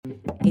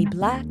A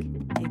Black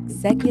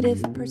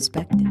Executive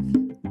Perspective.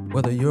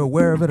 Whether you're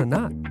aware of it or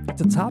not,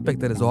 it's a topic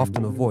that is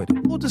often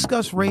avoided. We'll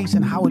discuss race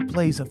and how it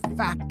plays a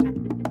factor,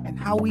 and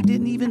how we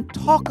didn't even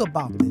talk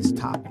about this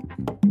topic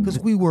because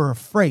we were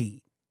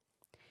afraid.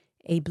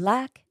 A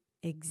Black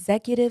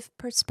Executive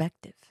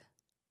Perspective.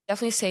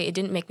 Definitely say it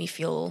didn't make me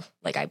feel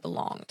like I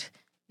belonged,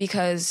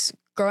 because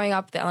growing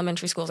up, the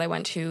elementary schools I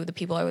went to, the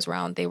people I was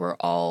around, they were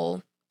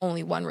all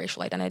only one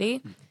racial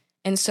identity.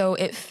 And so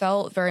it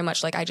felt very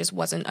much like I just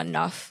wasn't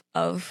enough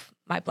of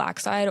my Black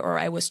side, or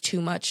I was too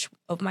much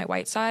of my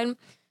white side.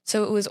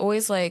 So it was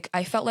always like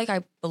I felt like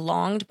I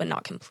belonged, but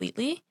not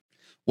completely.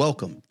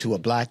 Welcome to a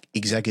Black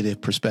Executive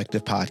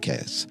Perspective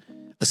podcast,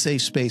 a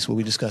safe space where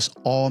we discuss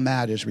all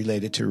matters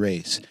related to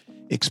race,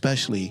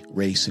 especially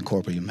race in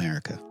corporate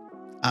America.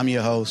 I'm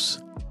your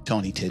host,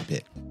 Tony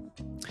Tidbit.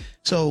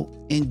 So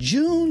in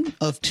June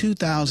of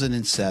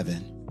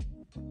 2007,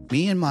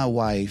 me and my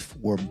wife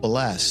were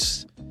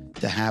blessed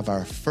to have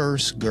our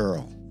first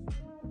girl.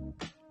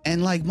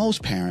 And like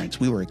most parents,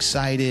 we were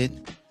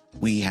excited.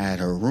 We had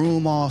her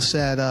room all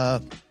set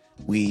up.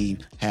 We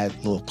had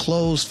little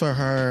clothes for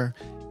her.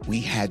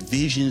 We had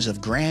visions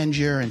of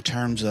grandeur in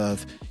terms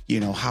of,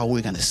 how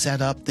we're going to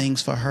set up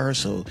things for her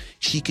so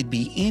she could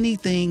be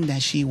anything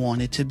that she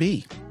wanted to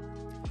be.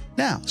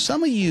 Now,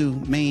 some of you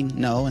may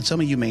know and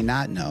some of you may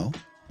not know,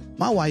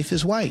 my wife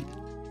is white.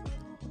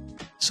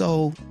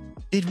 So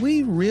did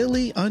we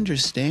really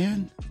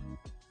understand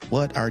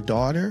what our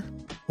daughter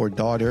or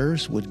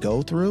daughters would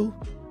go through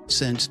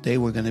since they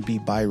were going to be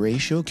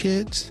biracial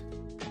kids?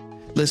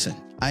 Listen,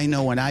 I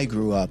know when I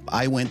grew up,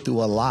 I went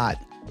through a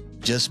lot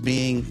just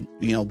being,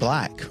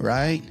 Black,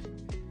 right?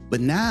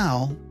 But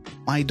now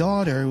my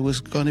daughter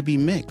was going to be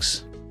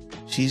mixed.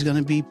 She's going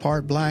to be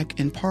part Black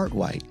and part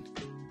white.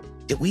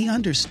 Did we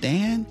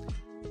understand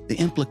the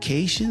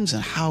implications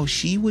and how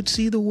she would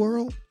see the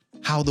world,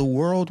 how the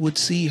world would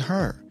see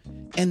her,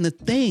 and the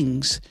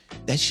things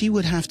that she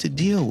would have to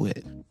deal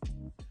with?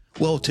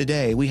 Well,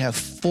 today we have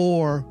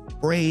 4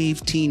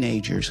 brave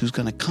teenagers who's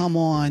going to come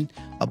on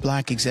a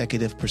Black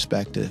Executive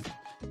Perspective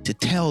to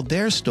tell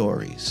their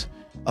stories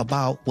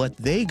about what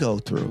they go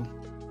through,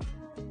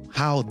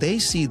 how they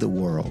see the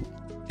world,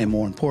 and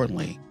more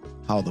importantly,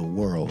 how the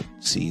world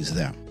sees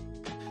them.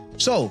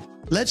 So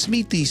let's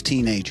meet these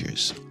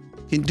teenagers.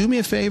 Can you do me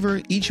a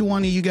favor, each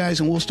one of you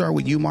guys, and we'll start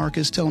with you,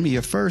 Marcus. Tell me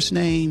your first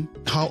name,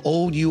 how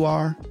old you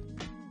are,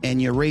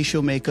 and your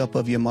racial makeup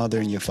of your mother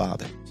and your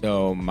father.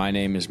 So my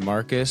name is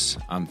Marcus.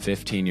 I'm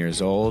 15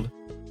 years old.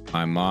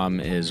 My mom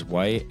is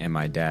white and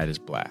my dad is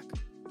Black.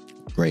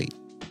 Great.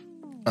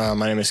 My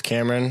name is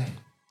Cameron.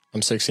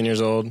 I'm 16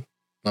 years old.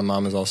 My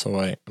mom is also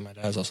white and my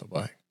dad is also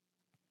Black.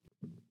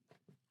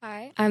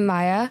 Hi, I'm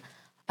Maya.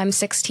 I'm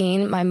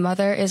 16. My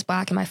mother is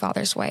Black and my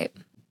father's white.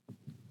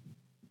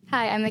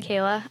 Hi, I'm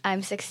Michaela.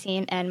 I'm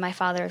 16 and my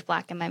father is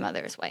Black and my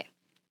mother is white.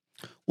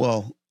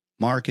 Well,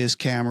 Marcus,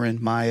 Cameron,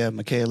 Maya,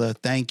 Michaela,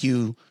 thank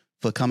you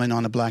for coming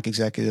on the Black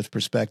Executive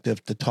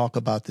Perspective to talk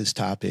about this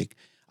topic.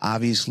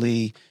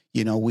 Obviously,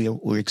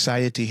 we're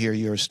excited to hear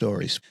your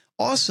stories.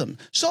 Awesome.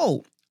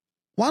 So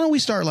why don't we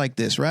start like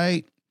this,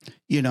 right?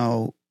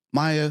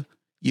 Maya,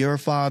 your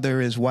father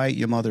is white,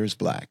 your mother is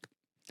Black.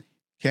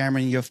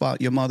 Cameron,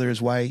 your mother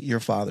is white, your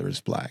father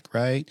is Black,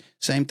 right?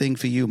 Same thing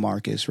for you,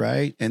 Marcus,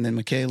 right? And then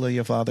Michaela,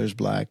 your father is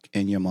Black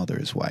and your mother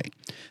is white.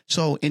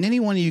 So, and any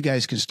one of you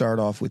guys can start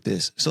off with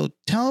this. So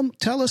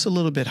tell us a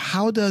little bit,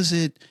 how does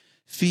it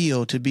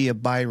feel to be a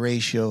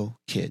biracial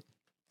kid?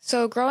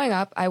 So growing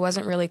up, I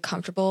wasn't really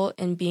comfortable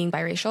in being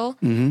biracial.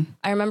 Mm-hmm.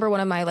 I remember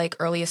one of my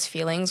earliest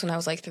feelings when I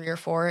was 3 or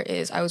 4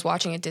 is I was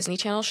watching a Disney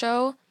Channel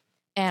show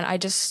and I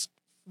just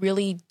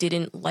really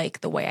didn't like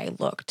the way I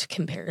looked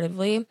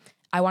comparatively.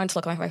 I wanted to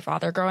look like my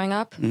father growing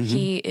up. Mm-hmm.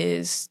 He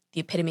is the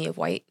epitome of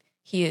white.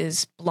 He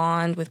is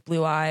blonde with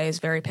blue eyes,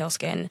 very pale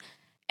skin.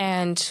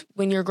 And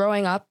when you're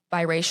growing up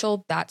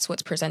biracial, that's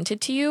what's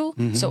presented to you.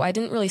 Mm-hmm. So I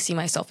didn't really see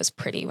myself as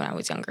pretty when I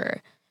was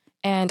younger.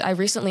 And I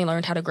recently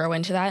learned how to grow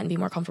into that and be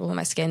more comfortable in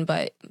my skin.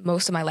 But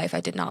most of my life,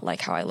 I did not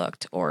like how I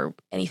looked or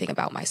anything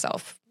about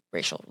myself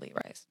racially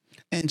wise.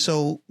 And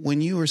so when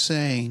you were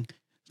saying,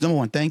 number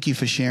one, thank you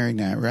for sharing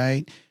that,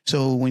 right?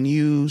 So when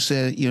you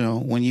said,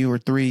 when you were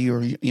 3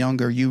 or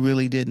younger, you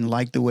really didn't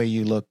like the way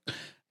you looked.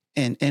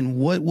 And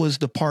what was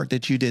the part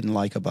that you didn't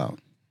like about?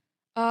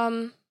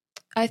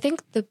 I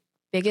think the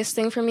biggest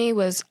thing for me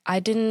was I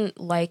didn't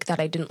like that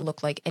I didn't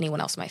look like anyone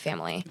else in my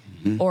family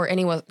or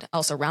anyone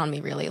else around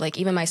me, really.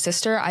 Even my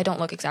sister, I don't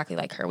look exactly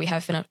like her. We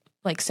have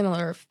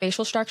similar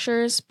facial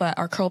structures, but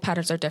our curl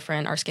patterns are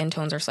different. Our skin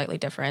tones are slightly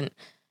different.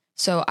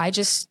 So I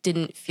just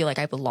didn't feel like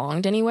I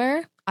belonged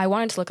anywhere. I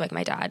wanted to look like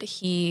my dad.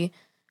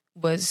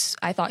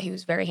 I thought he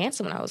was very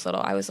handsome when I was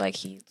little. I was like,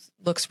 he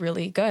looks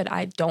really good.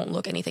 I don't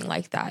look anything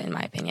like that, in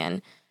my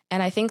opinion.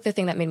 And I think the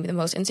thing that made me the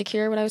most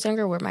insecure when I was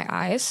younger were my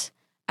eyes.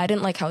 I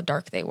didn't like how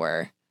dark they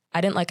were. I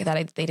didn't like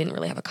that they didn't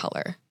really have a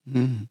color.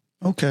 Mm.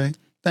 Okay.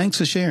 Thanks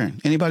for sharing.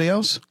 Anybody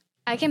else?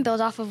 I can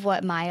build off of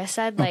what Maya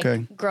said.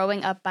 Okay.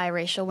 Growing up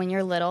biracial when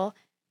you're little,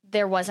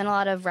 there wasn't a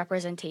lot of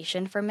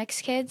representation for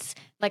mixed kids.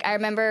 Like, I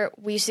remember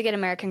we used to get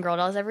American Girl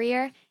dolls every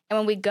year. And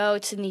when we go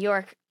to New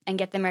York and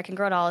get the American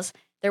Girl dolls,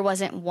 there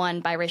wasn't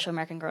one biracial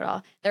American Girl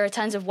doll. There were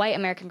tons of white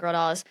American Girl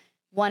dolls,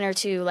 one or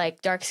two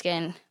like dark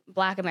skin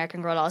Black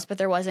American Girl dolls, but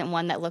there wasn't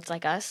one that looked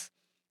like us.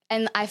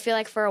 And I feel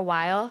like for a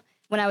while,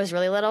 when I was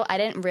really little, I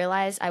didn't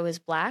realize I was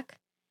Black,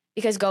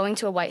 because going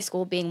to a white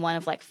school, being one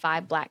of like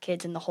 5 Black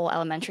kids in the whole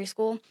elementary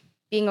school,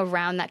 being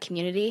around that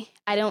community,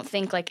 I don't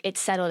think like it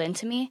settled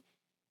into me.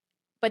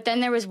 But then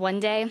there was one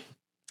day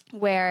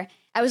where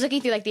I was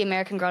looking through like the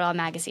American Girl doll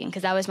magazine,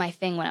 because that was my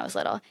thing when I was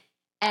little.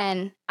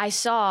 And I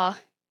saw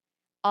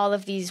all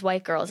of these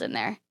white girls in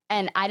there,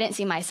 and I didn't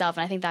see myself.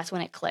 And I think that's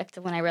when it clicked,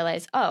 when I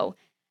realized, oh,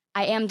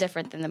 I am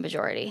different than the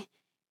majority.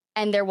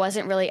 And there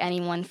wasn't really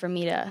anyone for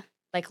me to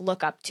like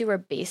look up to or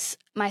base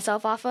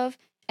myself off of.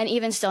 And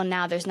even still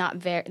now, there's not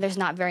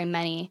very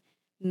many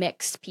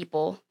mixed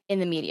people in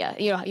the media.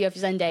 You know, you have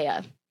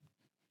Zendaya.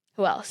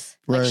 Who else?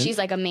 Right. Like, she's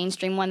like a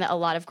mainstream one that a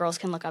lot of girls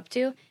can look up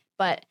to.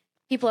 But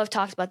people have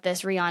talked about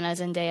this, Rihanna,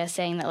 Zendaya,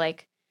 saying that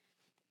like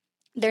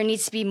there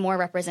needs to be more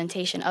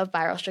representation of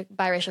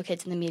biracial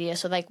kids in the media.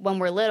 So like when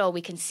we're little,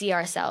 we can see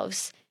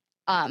ourselves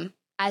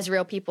as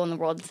real people in the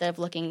world, instead of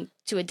looking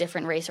to a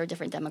different race or a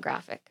different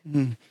demographic.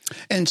 Mm.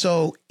 And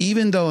so,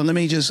 even though, and let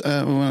me just,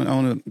 I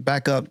want to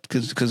back up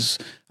because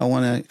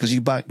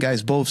you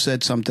guys both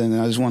said something,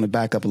 and I just want to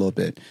back up a little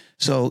bit.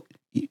 So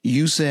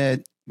you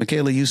said,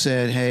 Michaela, you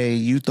said, hey,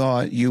 you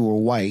thought you were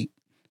white,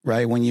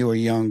 right, when you were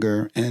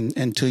younger, and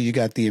until you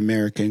got the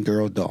American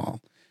Girl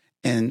doll.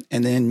 And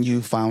then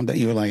you found that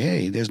you were like,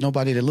 hey, there's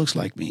nobody that looks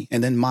like me.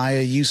 And then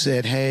Maya, you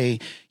said, hey,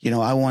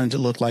 I wanted to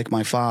look like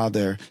my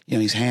father.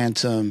 He's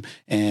handsome,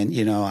 and,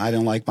 I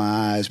don't like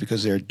my eyes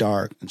because they're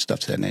dark and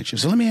stuff to that nature.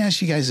 So let me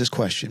ask you guys this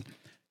question.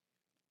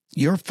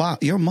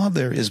 Your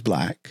mother is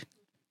Black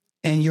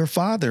and your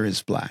father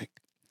is Black.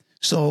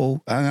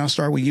 So I'll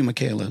start with you,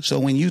 Michaela. So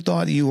when you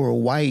thought you were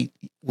white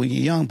when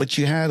you're young, but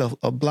you had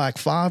a Black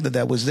father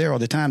that was there all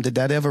the time, did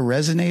that ever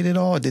resonate at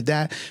all?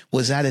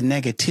 Was that a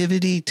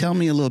negativity? Tell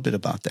me a little bit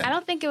about that. I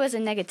don't think it was a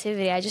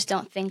negativity. I just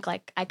don't think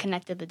like I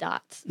connected the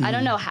dots. Mm-hmm. I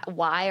don't know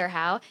why or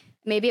how.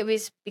 Maybe it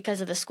was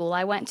because of the school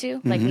I went to,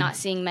 like not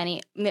seeing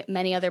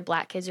many other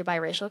Black kids or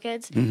biracial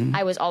kids. Mm-hmm.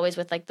 I was always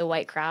with like the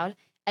white crowd,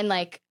 and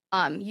like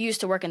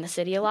used to work in the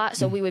city a lot.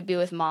 So we would be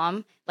with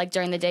mom like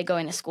during the day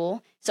going to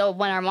school. So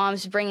when our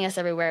mom's bringing us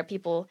everywhere,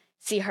 people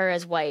see her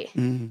as white.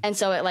 Mm-hmm. And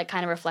so it like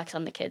kind of reflects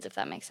on the kids, if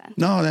that makes sense.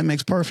 No, that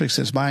makes perfect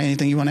sense. Maya,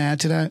 anything you want to add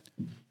to that?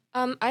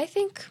 I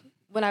think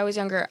when I was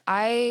younger,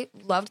 I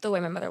loved the way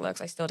my mother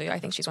looks. I still do. I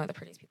think she's one of the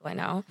prettiest people I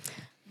know.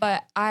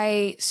 But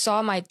I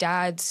saw my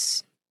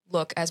dad's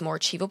look as more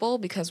achievable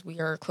because we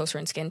are closer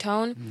in skin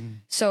tone. Mm-hmm.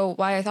 So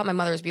while I thought my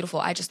mother was beautiful,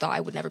 I just thought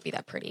I would never be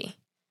that pretty.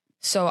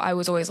 So I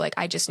was always like,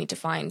 I just need to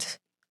find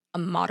a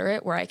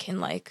moderate where I can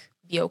like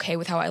be okay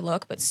with how I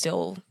look, but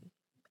still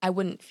I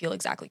wouldn't feel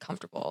exactly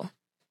comfortable.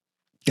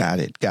 Got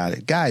it.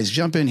 Guys,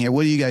 jump in here.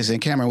 What do you guys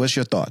think? Cameron, what's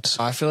your thoughts?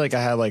 I feel like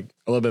I had like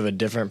a little bit of a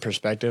different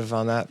perspective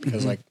on that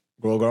because like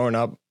growing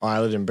up, I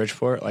lived in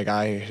Bridgeport. Like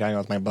I hang out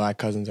with my Black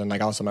cousins and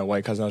like also my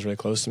white cousin was really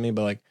close to me.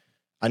 But like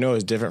I know it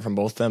was different from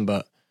both of them,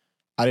 but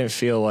I didn't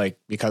feel like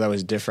because I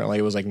was different, like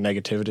it was like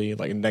negativity,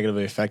 like it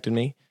negatively affected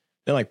me. It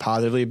didn't like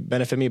positively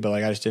benefit me, but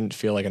like I just didn't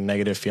feel like a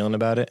negative feeling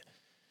about it.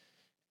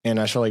 And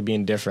I felt like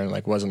being different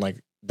like wasn't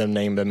like the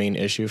main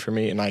issue for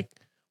me. And like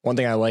one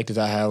thing I liked is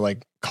I have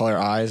like color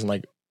eyes, and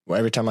like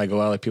every time I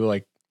go out, like people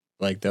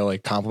like they'll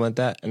like compliment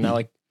that, and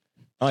not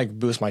like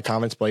boost my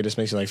comments, but it just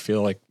makes me like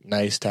feel like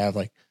nice to have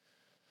like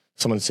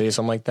someone say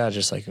something like that.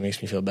 Just like it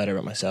makes me feel better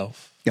about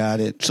myself. Got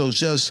it. So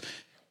just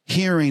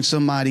hearing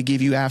somebody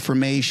give you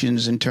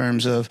affirmations in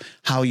terms of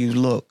how you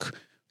look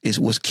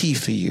was key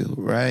for you,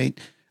 right?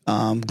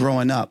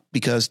 Growing up,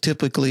 because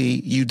typically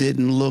you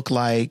didn't look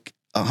like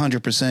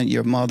 100%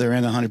 your mother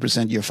and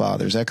 100% your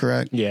father. Is that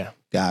correct? Yeah.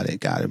 Got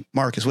it.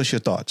 Marcus, what's your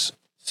thoughts?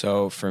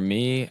 So for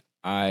me,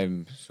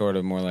 I'm sort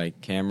of more like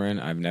Cameron.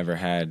 I've never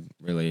had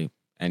really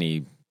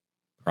any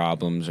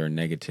problems or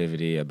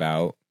negativity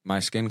about my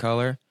skin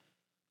color.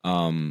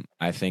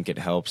 I think it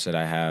helps that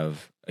I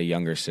have a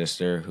younger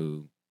sister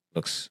who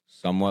looks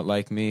somewhat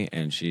like me,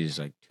 and she's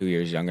like 2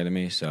 years younger than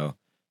me. So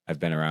I've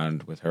been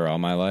around with her all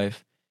my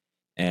life.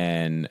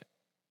 And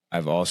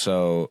I've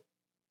also,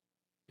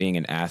 being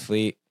an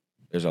athlete,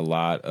 there's a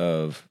lot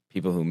of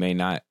people who may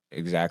not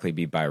exactly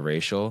be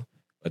biracial,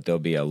 but they'll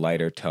be a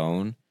lighter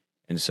tone.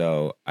 And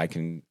so I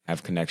can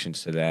have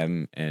connections to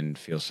them and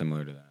feel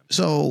similar to them.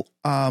 So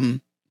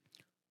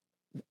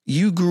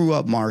you grew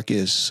up,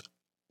 Marcus.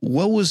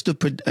 What was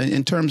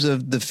in terms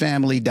of the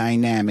family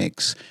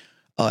dynamics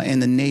in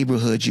the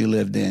neighborhood you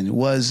lived in?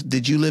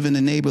 Did you live in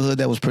a neighborhood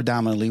that was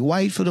predominantly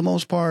white for the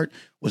most part?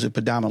 Was it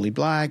predominantly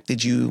Black?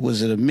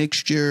 Was it a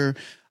mixture?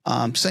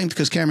 Same,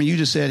 because Cameron, you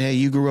just said, hey,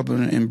 you grew up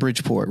in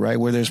Bridgeport, right?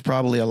 Where there's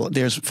probably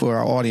for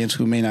our audience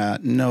who may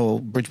not know,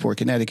 Bridgeport,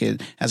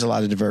 Connecticut has a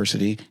lot of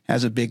diversity,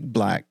 has a big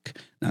Black,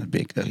 not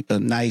big, a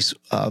nice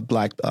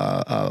Black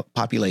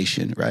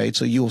population, right?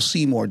 So you'll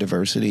see more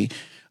diversity.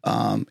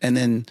 And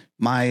then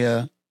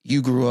Maya,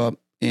 you grew up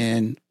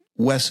in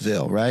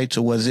Westville, right?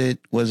 So was it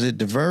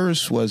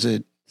diverse? Was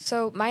it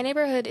So my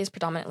neighborhood is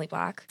predominantly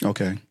black,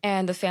 okay?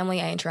 and the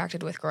family I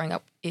interacted with growing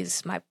up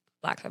is my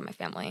black side of my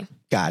family.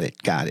 Got it.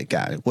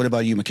 What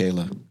about you,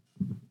 Michaela?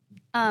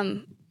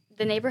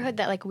 The neighborhood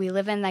that like we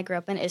live in that I grew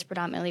up in is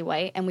predominantly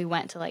white, and we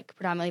went to like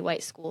predominantly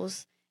white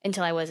schools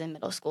until I was in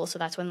middle school. So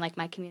that's when like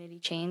my community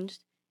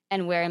changed,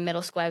 and where in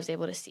middle school I was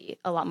able to see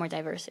a lot more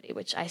diversity,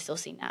 which I still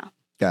see now.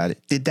 Got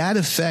it. Did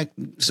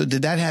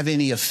that have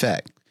any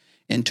effect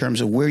in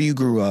terms of where you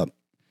grew up,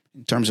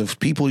 in terms of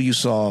people you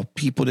saw,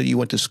 people that you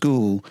went to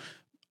school?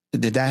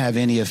 Did that have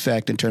any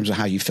effect in terms of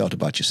how you felt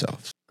about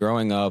yourself?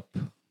 Growing up,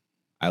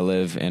 I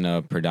live in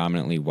a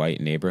predominantly white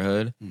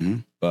neighborhood,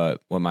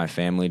 but what my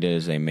family did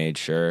is they made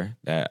sure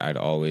that I'd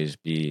always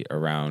be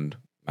around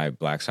my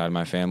black side of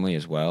my family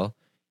as well.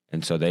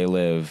 And so they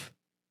live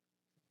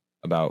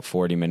about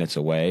 40 minutes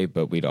away,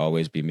 but we'd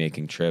always be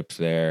making trips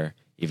there.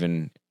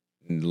 Even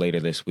later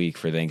this week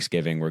for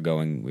Thanksgiving,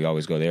 we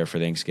always go there for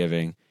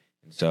Thanksgiving.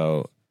 And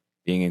so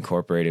being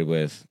incorporated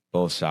with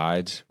both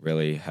sides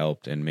really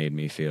helped and made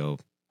me feel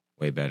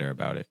way better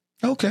about it.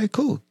 Okay,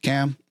 cool.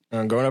 Cam?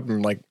 Growing up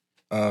in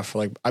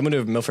I moved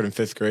to Milford in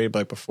 5th grade, but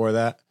like before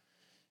that,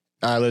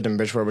 I lived in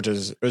Bridgeport, which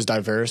it was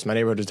diverse. My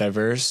neighborhood was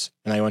diverse,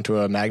 and I went to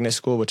a magnet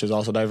school, which is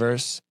also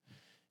diverse.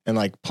 And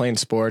like playing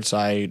sports,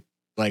 I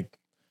like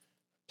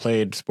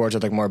played sports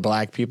with like more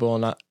black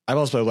people. I've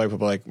also played with white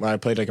people. Like when I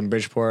played like in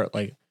Bridgeport,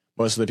 like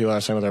most of the people I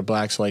was playing with are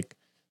black, so like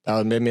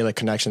that made me like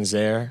connections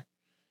there.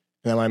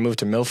 And then when I moved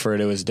to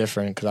Milford, it was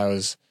different because I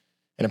was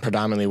in a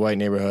predominantly white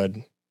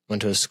neighborhood.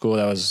 Went to a school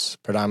that was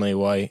predominantly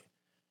white,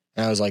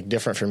 and it was like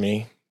different for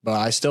me. But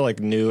I still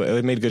like knew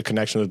it made good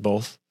connection with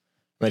both.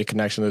 I made a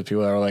connection with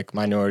people that were like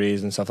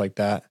minorities and stuff like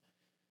that.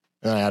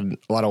 And I had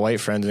a lot of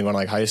white friends and going to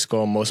like high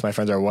school. Most of my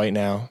friends are white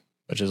now,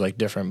 which is like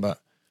different.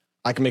 But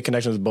I can make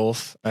connections with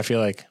both. I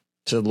feel like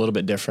it's a little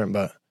bit different,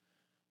 but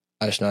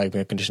I just know I can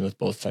make connections with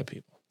both type of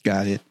people.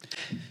 Got it.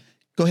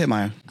 Go ahead,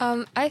 Maya.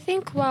 I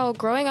think while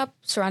growing up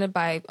surrounded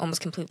by almost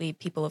completely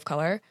people of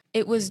color,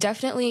 it was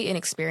definitely an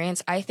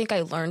experience. I think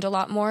I learned a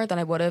lot more than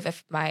I would have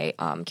if my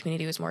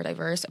community was more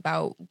diverse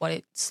about what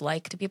it's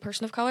like to be a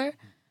person of color.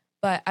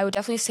 But I would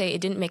definitely say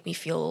it didn't make me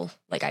feel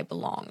like I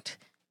belonged,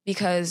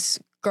 because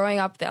growing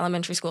up, the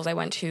elementary schools I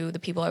went to, the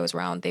people I was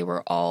around, they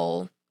were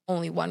all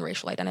only one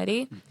racial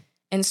identity.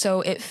 And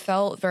so it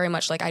felt very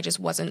much like I just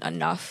wasn't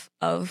enough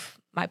of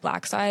my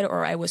black side,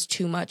 or I was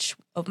too much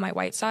of my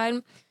white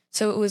side.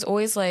 So it was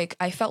always like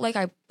I felt like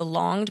I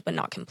belonged, but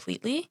not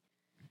completely.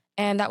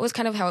 And that was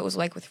kind of how it was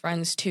like with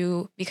friends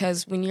too,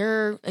 because when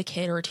you're a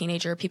kid or a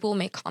teenager, people will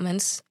make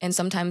comments, and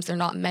sometimes they're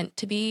not meant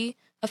to be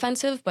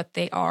offensive, but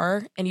they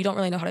are, and you don't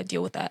really know how to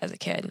deal with that as a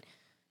kid.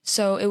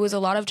 So it was a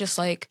lot of just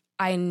like,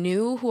 I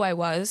knew who I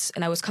was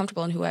and I was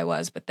comfortable in who I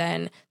was, but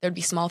then there'd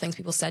be small things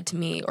people said to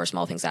me or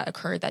small things that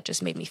occurred that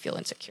just made me feel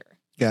insecure.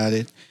 Got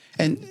it.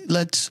 And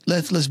let's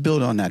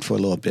build on that for a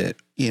little bit.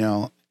 You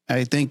know,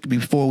 I think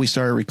before we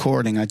started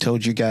recording, I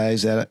told you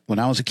guys that when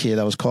I was a kid,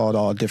 I was called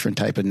all different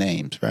type of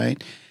names,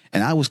 right?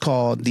 And I was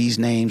called these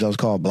names. I was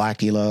called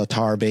Blackula,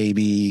 Tar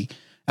Baby.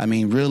 I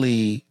mean,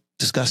 really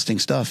disgusting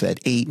stuff at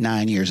 8,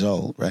 9 years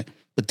old, right?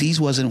 But these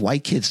wasn't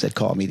white kids that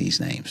called me these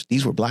names.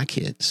 These were black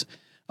kids,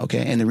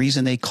 okay? And the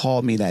reason they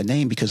called me that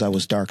name because I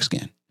was dark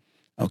skinned,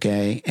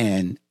 okay?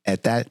 And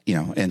at that, you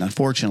know, and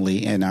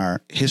unfortunately in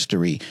our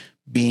history,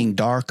 being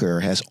darker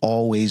has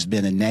always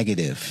been a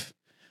negative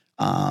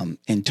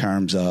in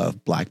terms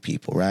of black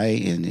people,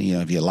 right? And you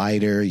know, if you're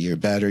lighter, you're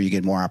better, you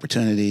get more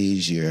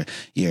opportunities. You're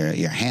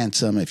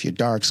handsome. If you're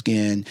dark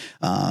skinned,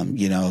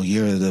 you know,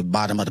 you're the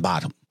bottom of the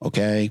bottom.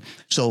 Okay,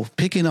 so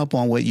picking up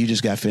on what you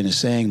just got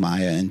finished saying,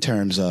 Maya, in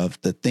terms of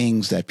the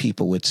things that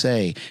people would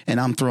say, and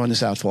I'm throwing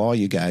this out for all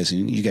you guys,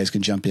 and you guys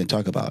can jump in and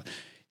talk about.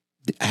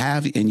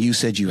 And you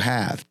said you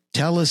have.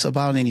 Tell us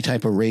about any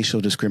type of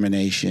racial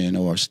discrimination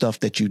or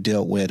stuff that you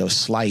dealt with, or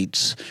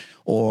slights,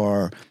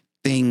 or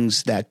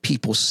things that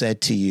people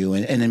said to you,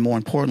 and then more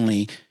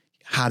importantly,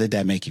 how did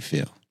that make you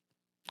feel?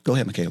 Go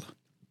ahead, Michaela.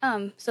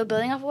 So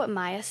building off of what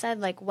Maya said,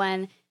 like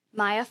when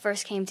Maya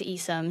first came to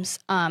ESOMS,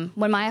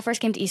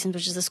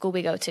 which is the school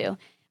we go to,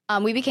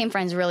 we became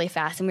friends really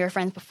fast, and we were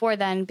friends before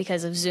then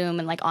because of Zoom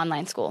and like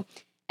online school.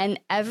 And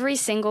every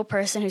single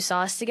person who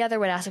saw us together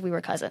would ask if we were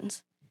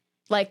cousins.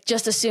 Like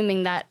just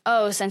assuming that,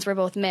 oh, since we're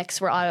both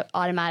mixed, we're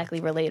automatically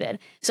related.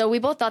 So we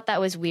both thought that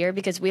was weird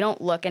because we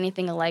don't look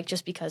anything alike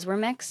just because we're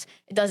mixed.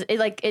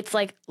 It's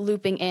like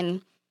looping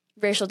in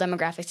racial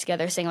demographics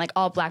together, saying like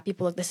all black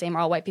people look the same, or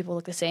all white people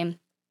look the same,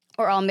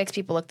 or all mixed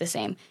people look the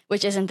same,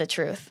 which isn't the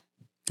truth.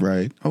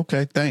 Right.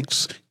 Okay.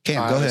 Thanks. Cam,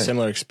 go I had ahead. a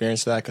similar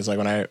experience to that because like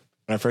when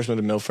I first moved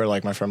to Milford,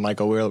 like my friend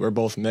Michael, we're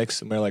both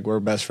mixed, and we're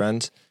best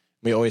friends.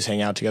 We always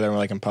hang out together. And we're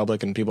like in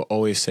public, and people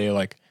always say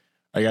like,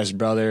 "Are you guys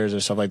brothers?" or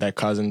stuff like that,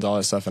 cousins, all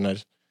that stuff.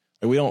 And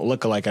we don't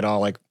look alike at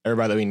all. Like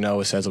everybody that we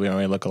know says that we don't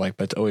really look alike,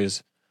 but it's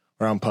always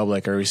around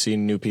public or we see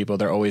new people.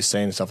 They're always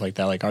saying stuff like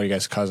that, like, "Are you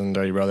guys cousins?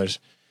 Are you brothers?"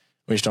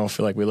 We just don't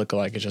feel like we look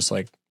alike. It's just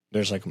like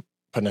there's like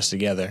putting us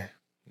together.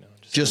 You know,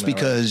 just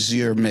because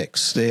you're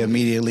mixed, they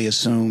immediately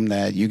assume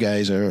that you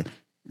guys are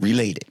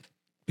related.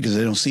 because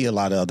they don't see a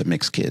lot of other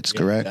mixed kids,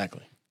 correct?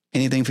 Exactly.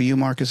 Anything for you,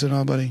 Marcus, at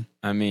all, buddy?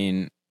 I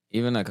mean,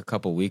 even like a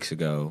couple weeks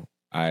ago,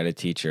 I had a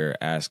teacher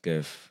ask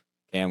if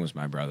Cam was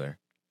my brother.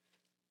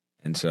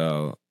 And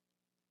so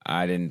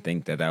I didn't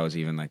think that was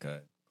even like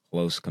a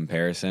close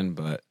comparison,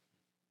 but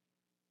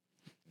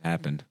it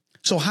happened.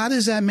 So how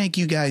does that make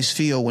you guys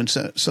feel when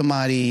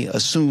somebody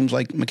assumes,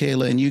 like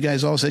Michaela, and you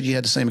guys all said you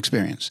had the same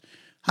experience?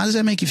 How does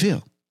that make you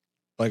feel?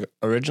 Like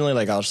originally,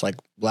 like I'll just like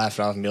laugh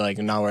it off and be like,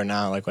 no, we're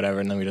not, like whatever.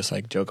 And then we just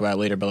like joke about it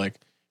later. But like,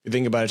 if you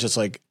think about it, it's just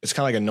like, it's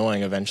kind of like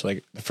annoying eventually.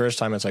 Like the first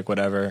time it's like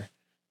whatever.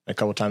 A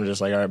couple times it's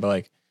just like, all right, but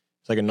like,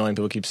 it's like annoying.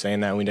 People keep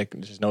saying that. And we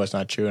just know it's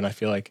not true. And I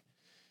feel like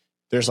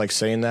there's like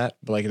saying that,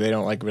 but like they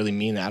don't like really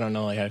mean that. I don't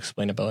know like how to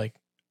explain it, but like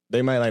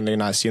they might like, they're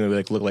not seeing it,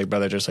 like look like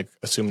brother, just like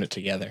assuming it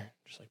together.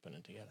 Just like putting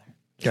it together.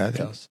 Got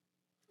it.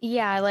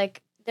 Yeah,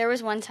 like there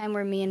was one time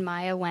where me and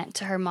Maya went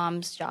to her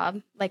mom's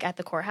job, like at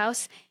the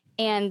courthouse.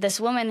 And this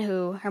woman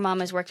who her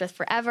mom has worked with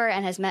forever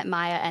and has met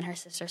Maya and her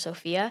sister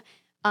Sophia,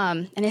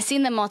 and has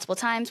seen them multiple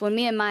times. When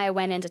me and Maya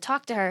went in to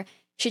talk to her,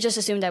 she just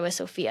assumed I was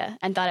Sophia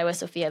and thought I was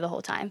Sophia the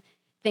whole time,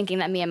 thinking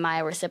that me and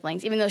Maya were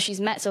siblings. Even though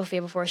she's met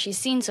Sophia before, she's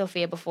seen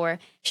Sophia before,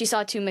 she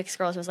saw two mixed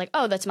girls and was like,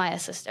 oh, that's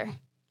Maya's sister,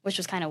 which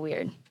was kind of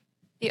weird.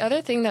 The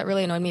other thing that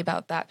really annoyed me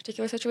about that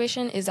particular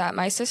situation is that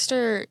my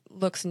sister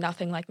looks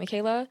nothing like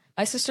Michaela.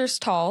 My sister's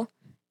tall,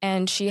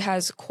 and she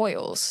has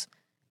coils.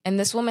 And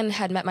this woman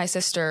had met my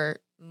sister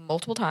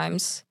multiple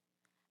times.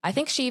 I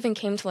think she even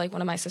came to like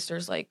one of my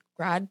sister's like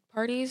grad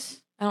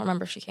parties. I don't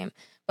remember if she came,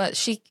 but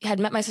she had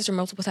met my sister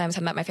multiple times,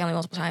 had met my family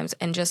multiple times,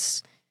 and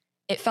just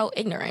it felt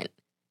ignorant.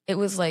 It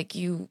was like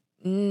you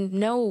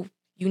know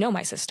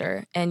my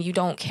sister and you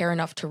don't care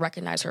enough to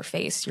recognize her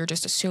face. You're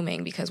just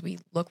assuming because we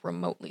look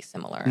remotely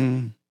similar.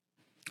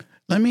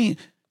 Let me,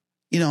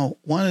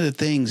 one of the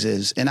things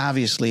is, and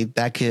obviously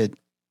that could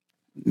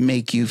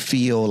make you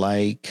feel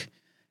like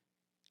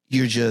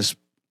you're just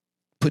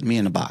putting me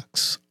in a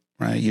box,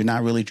 right? You're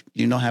not really,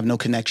 you don't have no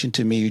connection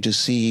to me. You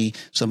just see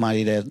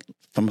somebody that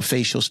from a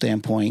facial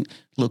standpoint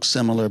looks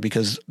similar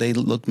because they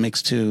look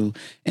mixed too.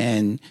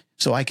 And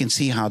so I can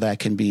see how that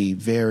can be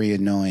very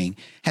annoying.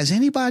 Has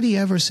anybody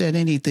ever said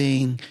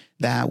anything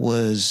that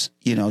was,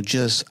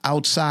 just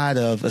outside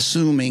of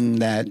assuming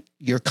that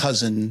your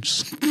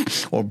cousins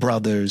or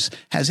brothers?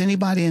 Has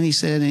anybody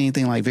said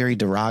anything like very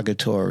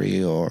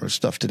derogatory or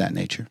stuff to that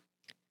nature?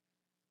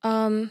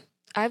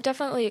 I've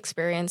definitely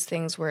experienced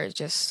things where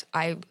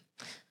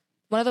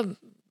one of the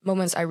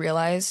moments I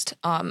realized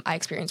I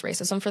experienced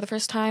racism for the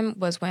first time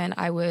was when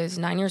I was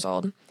 9 years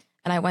old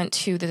and I went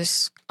to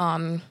this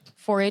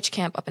 4-H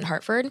camp up in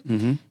Hartford.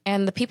 Mm-hmm.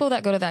 And the people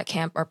that go to that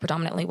camp are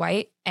predominantly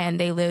white and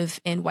they live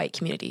in white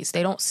communities.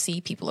 They don't see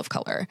people of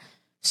color.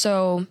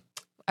 So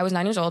I was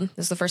 9 years old.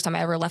 This is the first time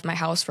I ever left my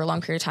house for a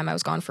long period of time. I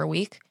was gone for a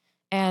week.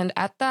 And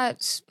at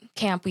that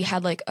camp, we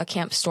had like a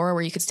camp store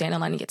where you could stand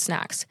in line and get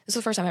snacks. This is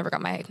the first time I ever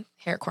got my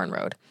hair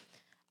cornrowed.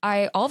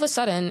 I all of a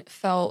sudden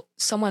felt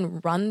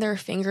someone run their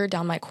finger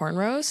down my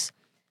cornrows.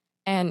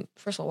 And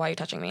first of all, why are you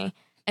touching me?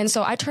 And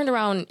so I turned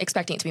around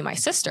expecting it to be my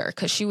sister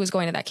because she was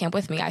going to that camp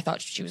with me. I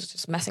thought she was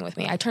just messing with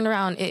me. I turned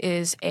around. It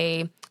is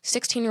a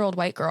 16-year-old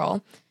white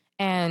girl.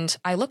 And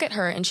I look at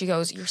her and she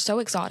goes, "You're so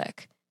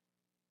exotic."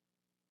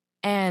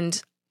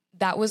 And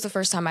that was the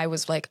first time I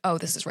was like, oh,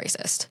 this is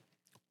racist.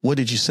 What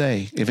did you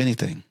say, if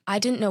anything? I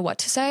didn't know what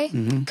to say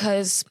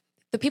because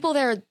the people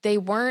there, they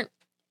weren't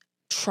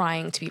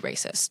trying to be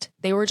racist.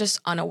 They were just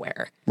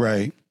unaware.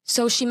 Right.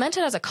 So she meant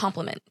it as a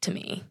compliment to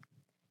me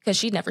because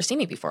she'd never seen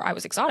me before. I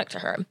was exotic to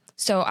her.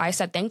 So I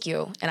said, thank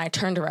you. And I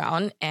turned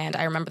around and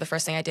I remember the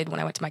first thing I did when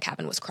I went to my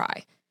cabin was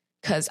cry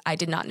because I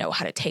did not know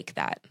how to take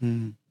that.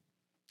 I'm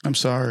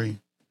sorry.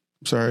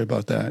 I'm sorry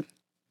about that.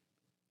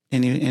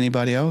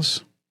 Anybody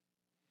else?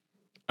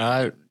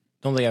 I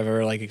don't think I've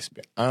ever I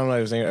don't know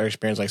if I've ever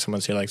experienced like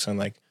someone say like something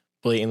like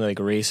blatantly like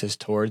racist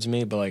towards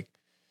me, but like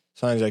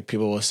sometimes like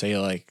people will say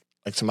like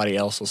somebody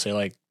else will say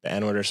like the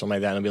N-word or something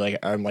like that and I'll be like,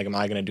 am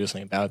I going to do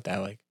something about that?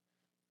 Like,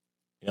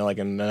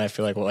 and then I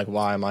feel like, well, like,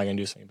 why am I going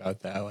to do something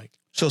about that? Like,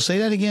 so say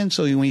that again.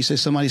 So when you say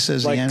somebody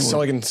says like, the N-word. So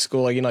like in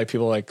school, like, like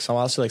people like,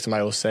 I'll see like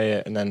somebody will say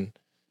it and then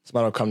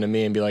somebody will come to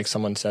me and be like,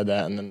 someone said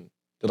that. And then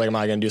they're like, am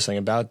I going to do something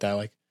about that?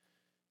 Like,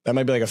 that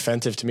might be like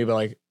offensive to me, but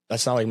like,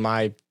 that's not like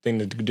my thing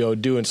to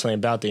do and something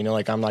about that,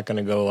 like I'm not going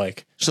to go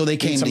like. So they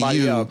came to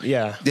you. Up.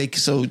 Yeah.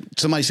 So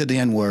somebody said the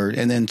N-word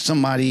and then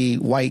somebody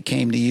white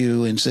came to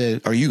you and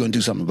said, are you going to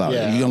do something about it?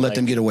 You're going to let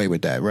them get away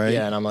with that, right?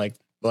 Yeah. And I'm like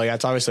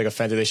that's obviously like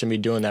offensive. They shouldn't be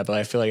doing that. But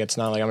I feel like it's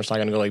not like I'm just not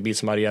going to go like beat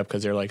somebody up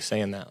because they're like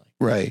saying that.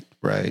 Right.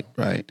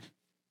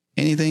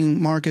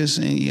 Anything, Marcus?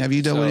 Have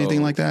you dealt with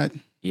anything like that?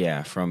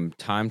 Yeah. From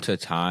time to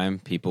time,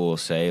 people will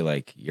say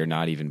like, you're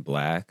not even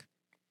black.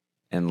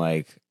 And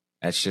like,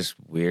 that's just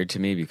weird to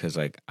me because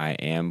like I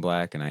am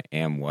black and I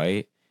am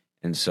white.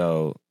 And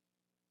so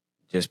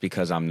just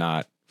because I'm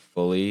not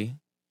fully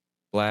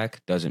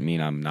black doesn't mean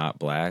I'm not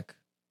black.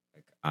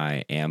 Like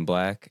I am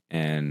black.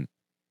 And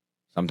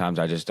sometimes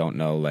I just don't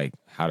know like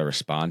how to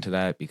respond to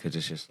that because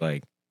it's just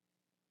like,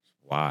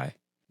 why?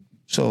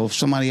 So if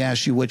somebody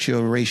asked you what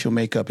your racial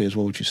makeup is,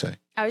 what would you say?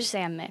 I would just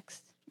say I'm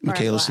mixed.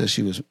 Michaela black. says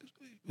she was.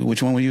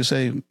 Which one would you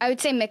say? I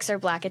would say mix or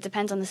black. It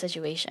depends on the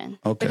situation.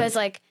 Okay. Because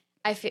like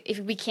if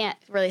we can't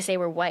really say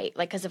we're white,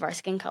 like because of our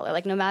skin color,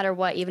 like no matter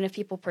what, even if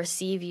people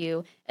perceive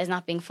you as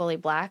not being fully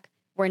black,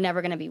 we're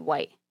never going to be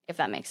white, if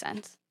that makes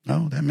sense.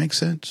 Oh, that makes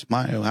sense.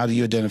 Maya, how do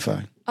you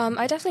identify?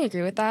 I definitely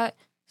agree with that.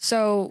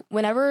 So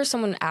whenever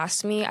someone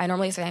asks me, I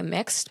normally say I'm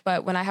mixed,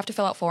 but when I have to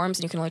fill out forms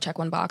and you can only check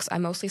one box, I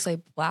mostly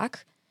say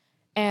black.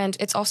 And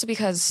it's also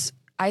because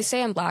I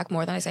say I'm black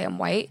more than I say I'm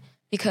white,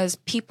 because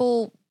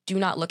people do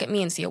not look at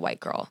me and see a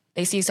white girl.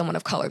 They see someone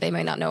of color. They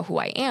may not know who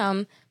I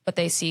am, but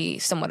they see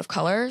someone of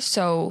color.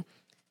 So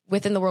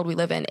within the world we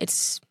live in,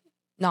 it's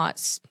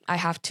not, I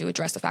have to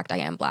address the fact I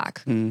am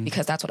black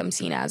because that's what I'm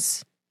seen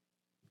as.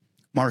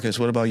 Marcus,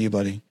 what about you,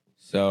 buddy?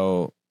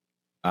 So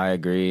I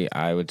agree.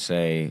 I would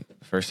say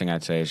the first thing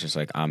I'd say is just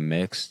like I'm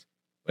mixed.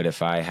 But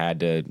if I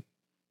had to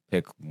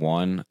pick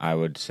one, I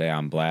would say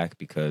I'm black,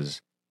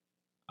 because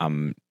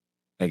I'm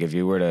like, if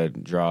you were to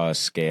draw a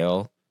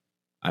scale,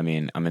 I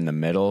mean, I'm in the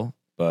middle,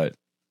 but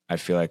I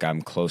feel like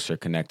I'm closer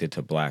connected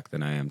to black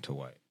than I am to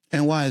white.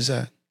 And why is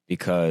that?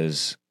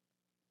 Because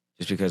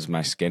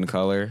my skin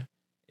color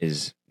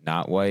is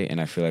not white.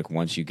 And I feel like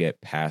once you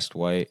get past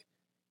white,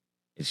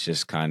 it's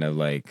just kind of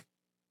like,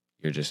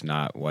 you're just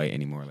not white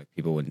anymore. Like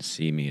people wouldn't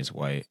see me as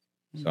white.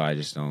 So I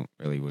just wouldn't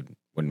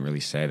really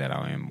say that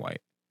I am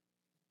white.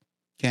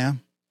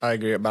 Cam? I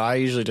agree, but I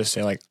usually just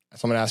say like, if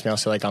someone asks me, I'll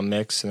say like I'm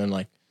mixed, and then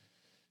like,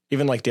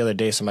 even like the other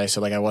day, somebody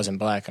said like I wasn't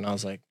black, and I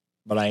was like,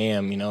 but I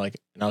am, like,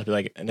 and I'll be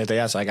like, and if they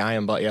ask like I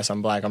am black, yes,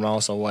 I'm black. I'm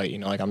also white,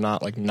 like I'm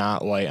not like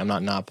not white. I'm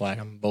not black.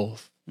 I'm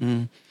both.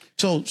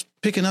 So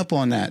picking up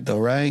on that though,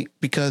 right?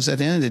 Because at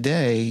the end of the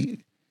day,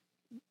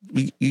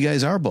 you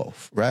guys are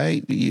both,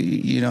 right?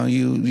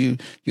 You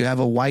have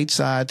a white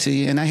side to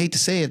you, and I hate to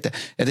say it.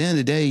 At the end of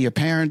the day,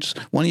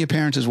 one of your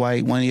parents is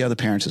white, one of the other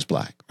parents is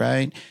black,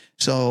 right?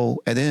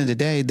 So at the end of the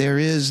day, there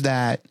is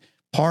that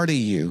part of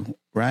you,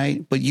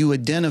 right? But you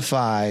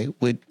identify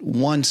with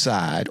one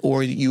side,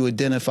 or you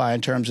identify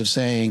in terms of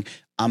saying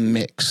I'm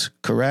mixed,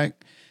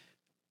 correct?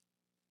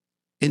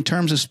 In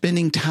terms of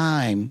spending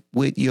time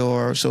with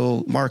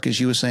so Marcus,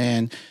 you were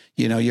saying,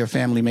 your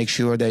family makes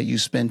sure that you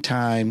spend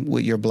time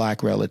with your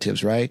black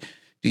relatives, right?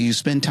 Do you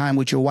spend time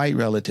with your white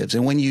relatives?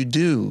 And when you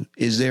do,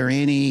 is there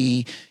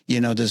any, do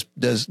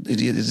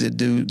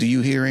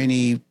you hear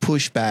any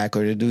pushback,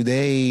 or do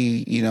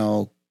they,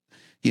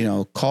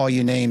 call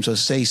your names or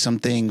say some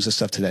things or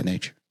stuff to that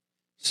nature?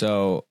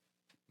 So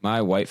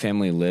my white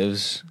family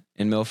lives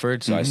in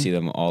Milford, so I see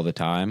them all the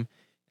time.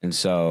 And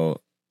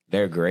so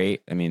they're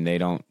great. I mean,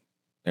 they're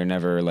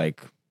never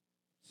like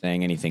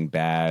saying anything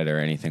bad or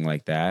anything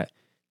like that.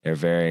 They're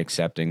very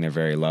accepting. They're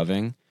very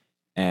loving.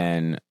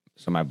 And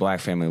so my black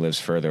family lives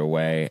further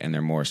away, and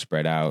they're more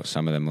spread out.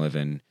 Some of them live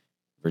in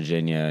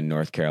Virginia,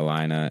 North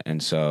Carolina.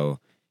 And so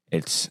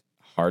it's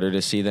harder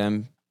to see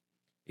them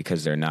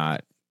because they're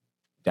not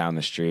down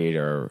the street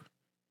or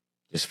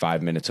just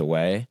 5 minutes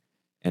away.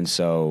 And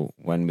so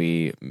when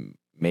we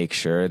make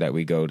sure that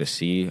we go to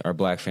see our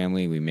black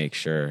family, we make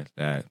sure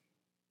that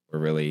we're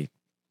really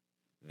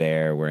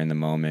there, we're in the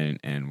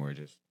moment, and we're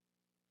just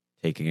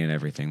taking in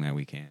everything that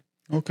we can.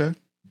 Okay.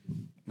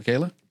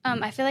 Michaela?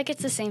 I feel like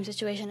it's the same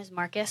situation as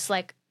Marcus.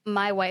 Like,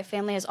 my white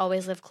family has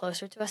always lived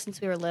closer to us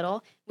since we were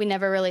little. We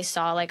never really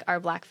saw, like, our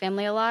black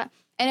family a lot.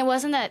 And it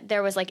wasn't that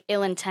there was, like,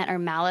 ill intent or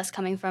malice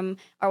coming from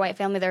our white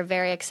family. They're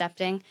very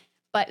accepting.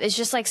 But it's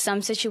just, like,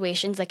 some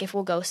situations, like, if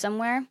we'll go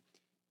somewhere,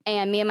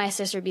 and me and my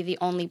sister would be the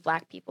only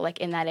black people, like,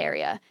 in that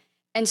area.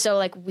 And so,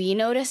 like, we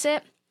notice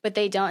it, but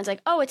they don't. It's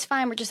like, oh, it's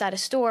fine. We're just at a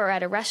store or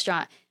at a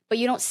restaurant. But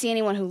you don't see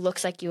anyone who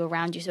looks like you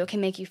around you. So it can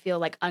make you feel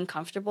like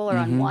uncomfortable or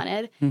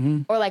unwanted.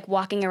 Or like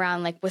walking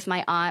around like with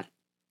my aunt,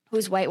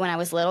 who's white when I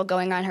was little,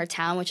 going around her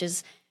town, which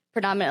is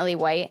predominantly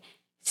white,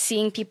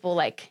 seeing people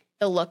like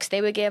the looks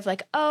they would give,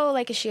 like, oh,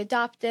 like, is she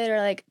adopted? Or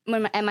like,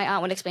 and my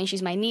aunt would explain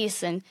she's my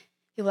niece. And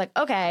people like,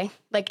 okay,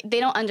 like they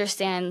don't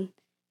understand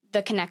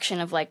the connection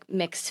of like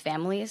mixed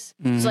families.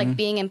 So like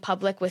being in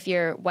public with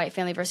your white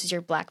family versus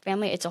your black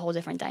family, it's a whole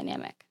different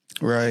dynamic.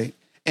 Right.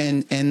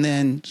 And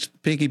then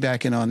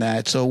piggybacking on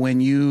that, so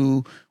when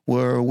you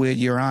were with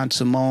your Aunt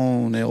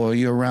Simone or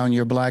you're around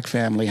your black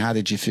family, how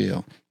did you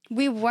feel?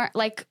 We weren't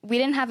like, we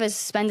didn't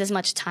spend as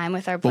much time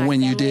with our black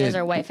when you family did, as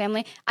our white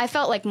family. I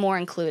felt like more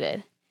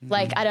included.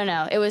 Like, I don't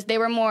know. They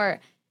were more,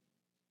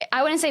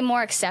 I wouldn't say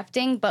more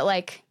accepting, but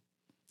like,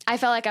 I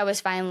felt like I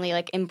was finally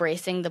like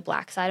embracing the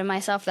black side of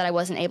myself that I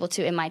wasn't able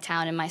to in my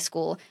town, in my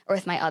school, or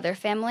with my other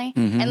family.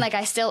 And like,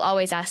 I still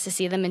always ask to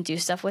see them and do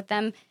stuff with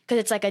them because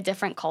it's like a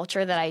different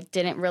culture that I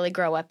didn't really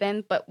grow up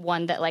in, but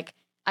one that like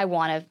I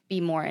want to be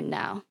more in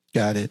now.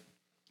 Got it.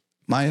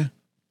 Maya?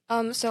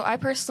 So I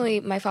personally,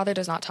 my father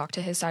does not talk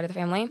to his side of the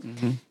family.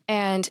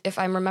 And if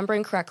I'm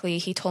remembering correctly,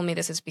 he told me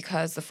this is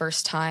because the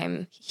first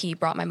time he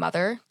brought my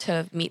mother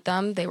to meet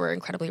them, they were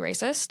incredibly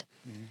racist.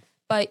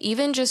 But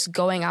even just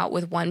going out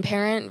with one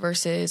parent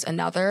versus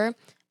another,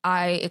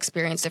 I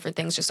experienced different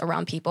things just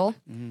around people.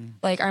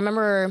 Like, I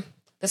remember,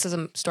 this is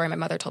a story my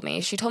mother told me.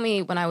 She told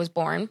me when I was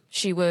born,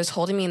 she was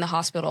holding me in the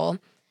hospital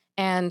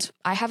And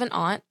I have an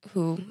aunt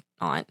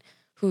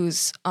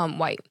who's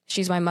white.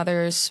 She's my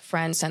mother's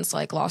friend since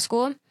like law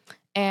school.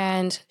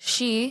 And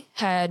she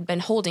had been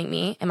holding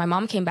me, and my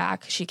mom came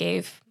back. She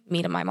gave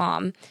me to my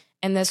mom.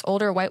 And this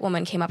older white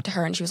woman came up to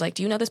her and she was like,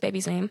 "Do you know this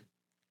baby's name?"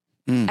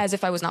 As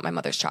if I was not my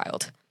mother's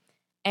child.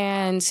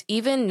 And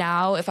even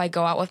now, if I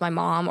go out with my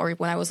mom, or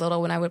when I was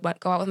little, when I would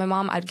go out with my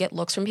mom, I'd get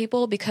looks from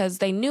people because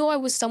they knew I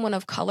was someone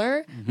of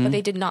color, but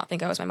they did not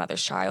think I was my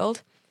mother's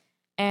child.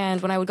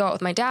 And when I would go out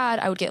with my dad,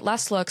 I would get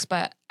less looks.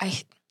 But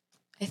I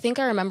think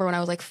I remember when I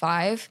was like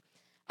 5,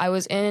 I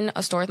was in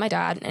a store with my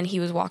dad, and he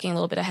was walking a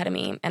little bit ahead of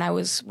me, and I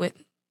was with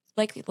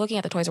like looking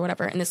at the toys or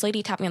whatever. And this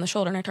lady tapped me on the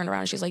shoulder, and I turned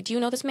around and she's like, "Do you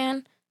know this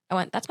man?" I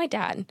went, "That's my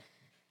dad."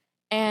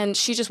 And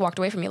she just walked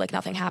away from me like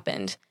nothing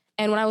happened.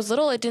 And when I was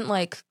little, it didn't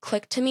like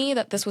click to me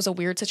that this was a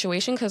weird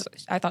situation because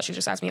I thought she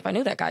just asked me if I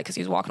knew that guy because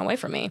he was walking away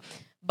from me.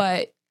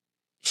 But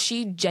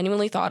she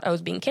genuinely thought I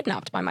was being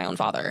kidnapped by my own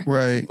father.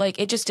 Right. Like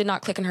it just did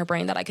not click in her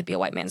brain that I could be a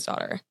white man's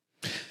daughter.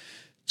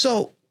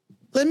 So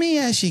let me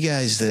ask you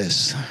guys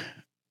this.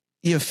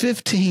 You're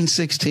 15,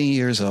 16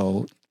 years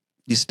old.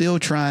 You're still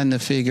trying to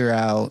figure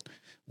out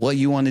what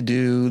you want to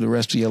do the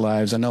rest of your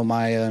lives. I know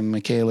Maya and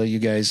Michaela, you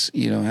guys,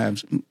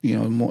 have,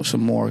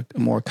 some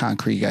more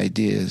concrete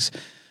ideas.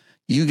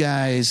 You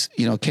guys,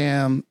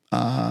 Cam,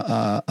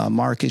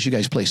 Marcus, you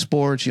guys play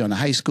sports. You're on the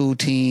high school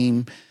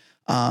team.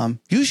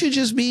 You should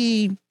just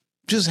be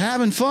just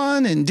having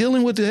fun and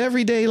dealing with the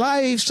everyday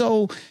life.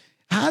 So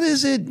how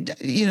does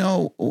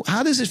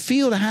it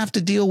feel to have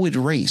to deal with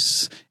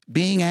race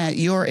being at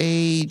your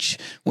age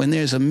when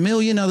there's a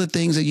million other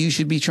things that you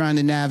should be trying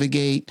to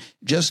navigate,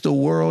 just the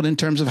world in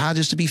terms of how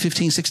just to be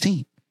 15,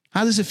 16?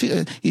 How does it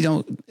feel?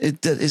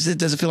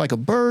 Does it feel like a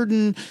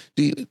burden?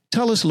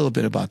 Tell us a little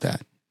bit about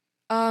that.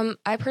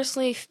 I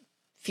personally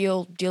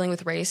feel dealing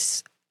with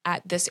race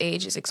at this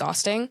age is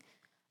exhausting.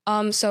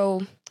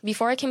 So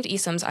before I came to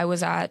ESAMS, I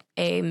was at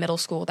a middle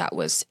school that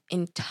was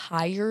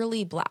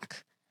entirely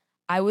Black.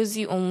 I was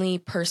the only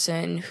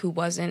person who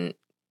wasn't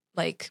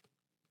like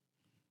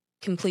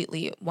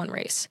completely one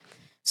race.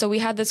 So we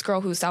had this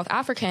girl who was South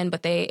African,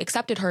 but they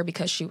accepted her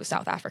because she was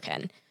South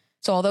African.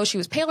 So although she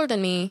was paler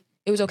than me,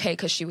 it was okay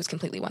because she was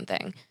completely one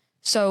thing.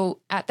 So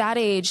at that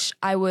age,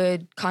 I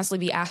would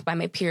constantly be asked by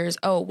my peers,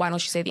 "Oh, why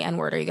don't you say the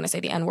N-word? Are you going to say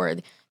the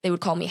N-word?" They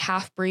would call me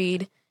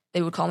half-breed.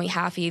 They would call me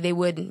halfie. They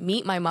would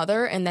meet my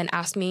mother and then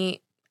ask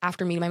me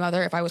after meeting my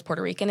mother if I was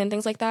Puerto Rican and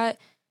things like that.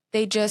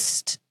 They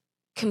just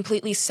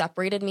completely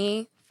separated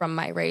me from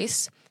my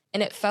race.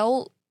 And it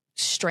felt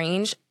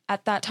strange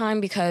at that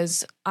time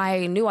because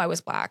I knew I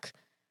was Black,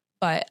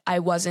 but I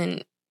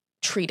wasn't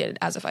treated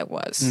as if I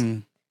was.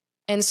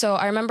 And so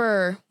I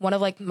remember one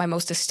of like my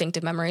most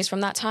distinctive memories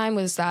from that time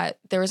was that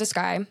there was this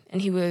guy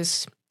and he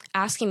was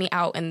asking me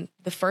out. And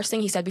the first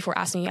thing he said before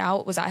asking me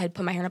out was that I had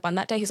put my hair in a bun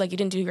that day. He's like, "You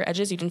didn't do your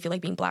edges. You didn't feel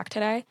like being Black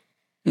today."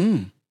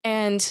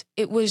 And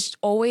it was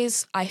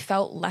always, I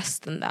felt less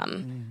than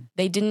them.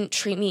 They didn't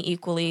treat me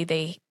equally.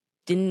 They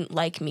didn't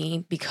like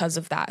me because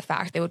of that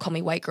fact. They would call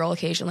me white girl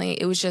occasionally.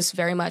 It was just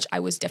very much, I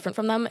was different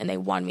from them and they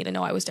wanted me to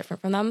know I was different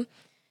from them.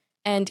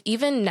 And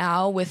even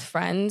now with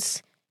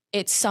friends,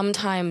 it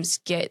sometimes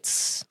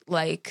gets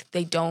like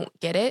they don't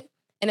get it.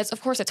 And it's,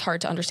 of course, it's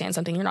hard to understand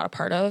something you're not a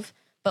part of.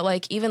 But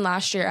like even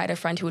last year, I had a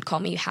friend who would call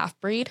me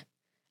half-breed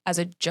as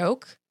a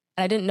joke.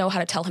 And I didn't know how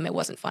to tell him it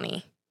wasn't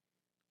funny.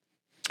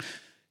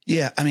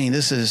 Yeah, I mean,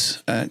 this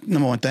is,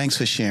 number one, thanks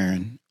for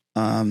sharing.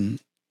 And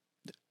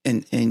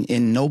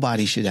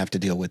nobody should have to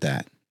deal with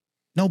that.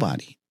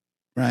 Nobody,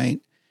 right?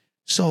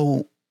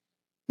 So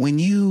when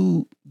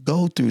you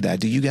go through that,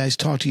 do you guys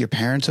talk to your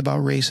parents about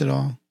race at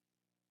all?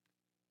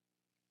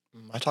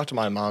 I talk to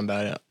my mom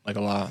about it like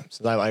a lot.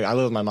 Since I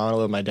live with my mom, I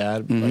live with my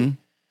dad. Like,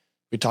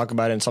 we talk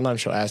about it, and sometimes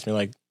she'll ask me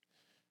like,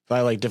 if I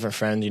have like different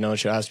friends,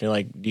 she'll ask me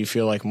like, "Do you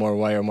feel like more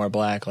white or more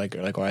Black? Like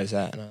why is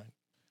that?" And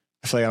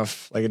I feel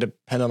like it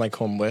depends on like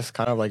who I'm with,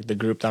 kind of like the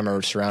group that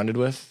I'm surrounded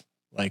with.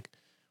 Like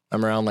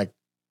I'm around like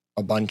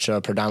a bunch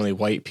of predominantly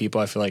white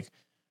people. I feel like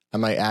I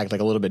might act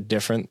like a little bit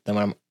different than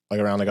when I'm like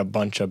around like a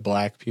bunch of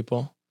Black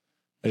people.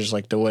 It's just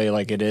like the way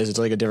like it is. It's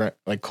like a different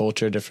like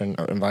culture, different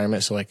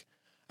environment. So like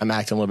I'm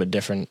acting a little bit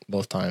different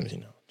both times.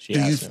 She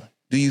asked me.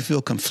 Do you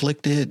feel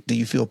conflicted? Do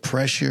you feel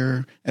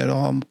pressure at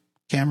all,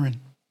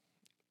 Cameron?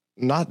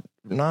 Not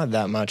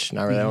that much.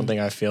 Not really. I don't think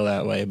I feel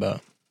that way,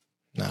 but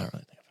no, I don't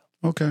really think I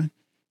feel. Okay.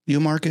 You,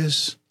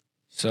 Marcus?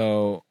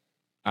 So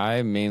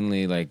I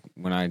mainly, like,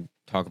 when I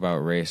talk about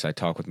race, I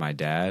talk with my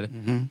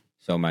dad.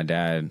 So my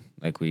dad,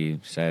 like we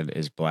said,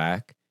 is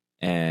Black.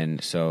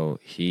 And so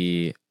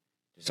he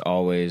just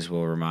always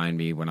will remind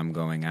me when I'm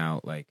going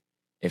out, like,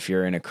 if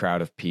you're in a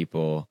crowd of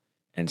people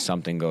and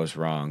something goes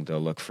wrong, they'll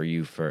look for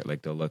you first.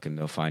 Like, they'll look and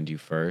they'll find you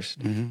first.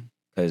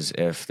 Because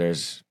if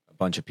there's a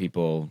bunch of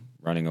people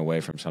running away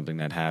from something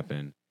that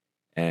happened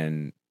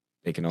and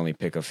they can only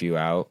pick a few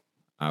out,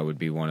 I would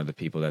be one of the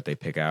people that they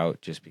pick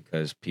out, just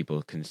because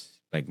people can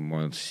like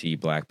more see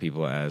Black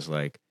people as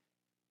like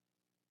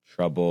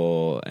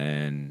trouble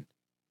and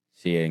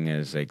seeing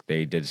as like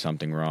they did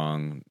something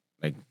wrong,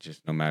 like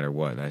just no matter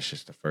what, that's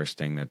just the first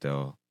thing that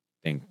they'll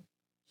think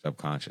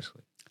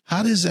subconsciously.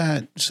 How does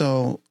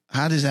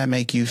that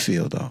make you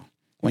feel though,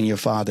 when your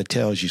father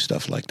tells you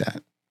stuff like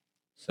that?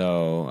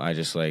 So I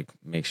just like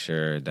make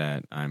sure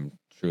that I'm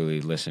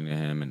truly listening to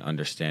him and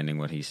understanding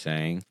what he's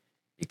saying,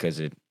 because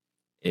it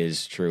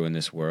is true in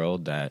this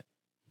world that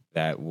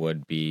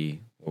would be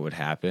what would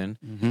happen.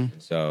 Mm-hmm.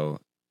 And so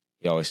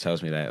he always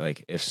tells me that,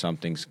 like, if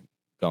something's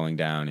going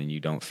down and you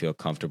don't feel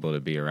comfortable to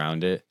be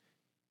around it,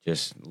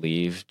 just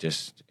leave,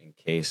 just in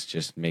case,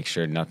 just make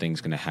sure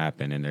nothing's going to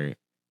happen and their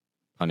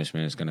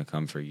punishment is going to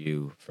come for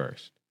you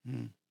first.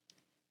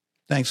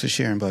 Thanks for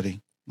sharing,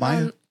 buddy.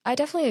 Maya? I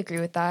definitely agree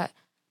with that.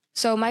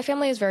 So my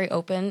family is very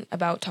open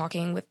about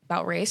talking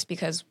about race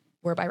because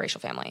we're a biracial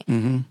family.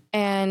 Mm-hmm.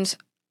 And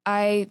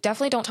I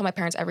definitely don't tell my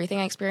parents everything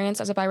I experience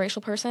as a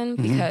biracial person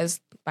because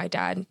my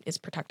dad is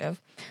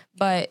protective.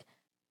 But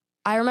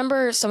I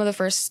remember some of the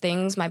first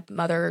things my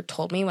mother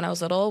told me when I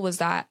was little was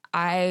that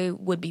I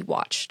would be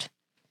watched.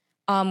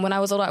 When I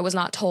was little, I was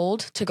not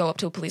told to go up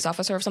to a police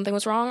officer if something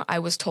was wrong. I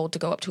was told to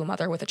go up to a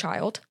mother with a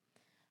child.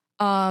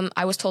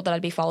 I was told that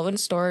I'd be followed in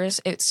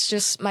stores. It's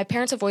just, my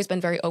parents have always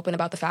been very open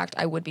about the fact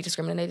I would be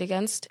discriminated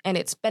against. And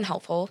it's been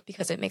helpful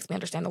because it makes me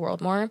understand the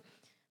world more.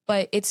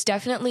 But it's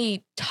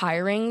definitely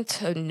tiring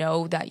to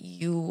know that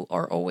you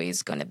are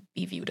always going to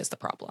be viewed as the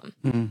problem.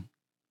 Mm-hmm.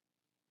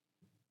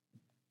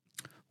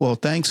 Well,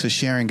 thanks for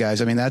sharing,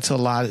 guys. I mean, that's a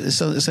lot.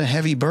 It's a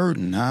heavy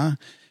burden, huh?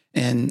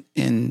 And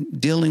in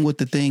dealing with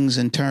the things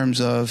in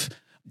terms of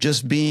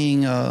just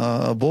being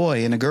a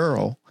boy and a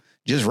girl,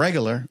 just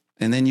regular,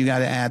 and then you got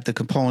to add the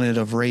component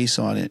of race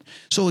on it.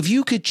 So if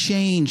you could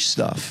change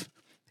stuff,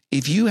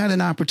 if you had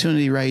an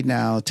opportunity right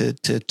now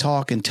to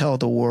talk and tell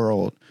the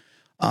world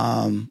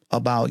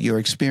about your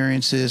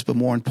experiences, but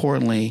more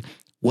importantly,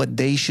 what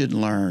they should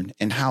learn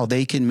and how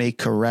they can make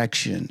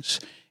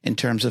corrections in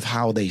terms of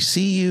how they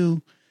see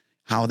you,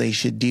 how they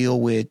should deal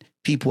with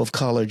people of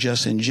color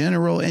just in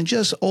general, and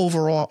just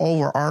overall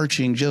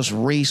overarching just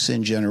race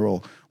in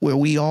general, where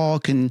we all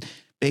can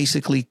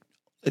basically,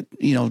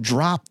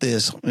 drop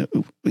this,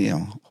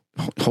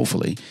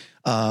 hopefully,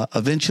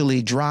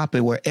 eventually drop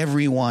it where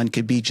everyone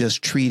could be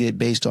just treated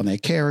based on their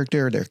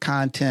character, their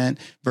content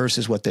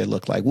versus what they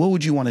look like. What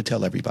would you want to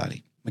tell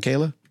everybody?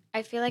 Michaela?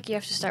 I feel like you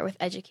have to start with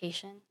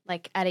education,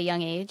 like at a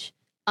young age,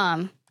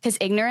 because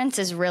ignorance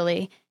is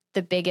really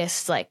the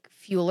biggest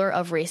fueler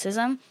of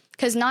racism.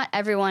 Because not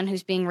everyone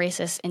who's being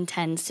racist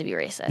intends to be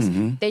racist.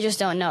 Mm-hmm. They just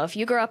don't know. If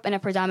you grow up in a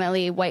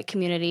predominantly white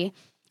community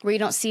where you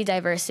don't see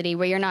diversity,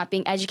 where you're not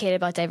being educated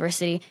about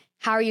diversity,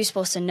 how are you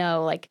supposed to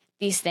know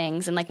these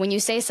things? And when you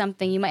say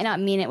something, you might not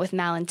mean it with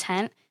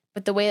malintent,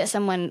 but the way that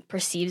someone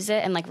perceives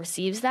it and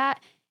receives that,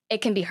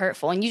 it can be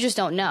hurtful, and you just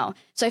don't know.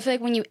 So I feel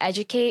like when you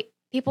educate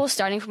people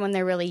starting from when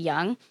they're really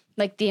young,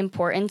 the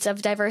importance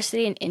of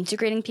diversity and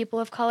integrating people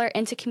of color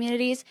into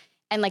communities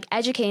and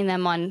educating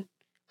them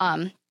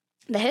on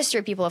the history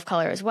of people of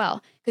color as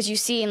well. Because you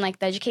see in the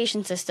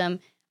education system,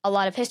 a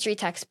lot of history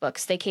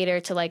textbooks, they cater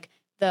to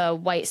the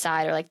white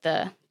side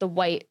or the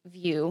white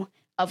view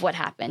of what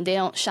happened. They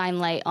don't shine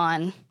light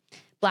on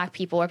Black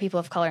people or people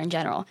of color in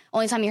general.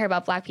 Only time you hear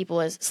about Black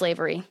people is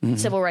slavery,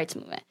 civil rights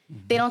movement.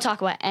 They don't talk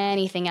about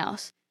anything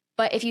else.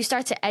 But if you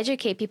start to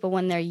educate people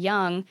when they're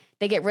young,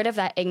 they get rid of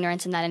that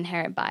ignorance and that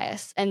inherent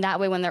bias. And that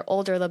way, when they're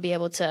older, they'll be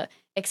able to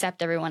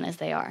accept everyone as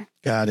they are.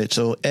 Got it.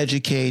 So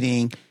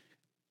educating,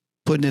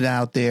 putting it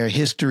out there,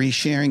 history,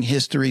 sharing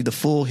history, the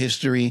full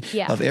history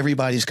of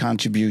everybody's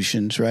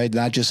contributions, right?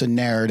 Not just a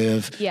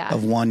narrative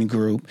of one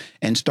group,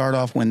 and start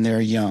off when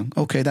they're young.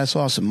 Okay, that's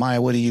awesome.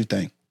 Maya, what do you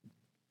think?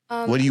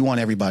 What do you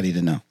want everybody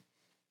to know?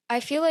 I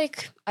feel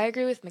like I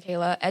agree with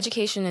Michaela.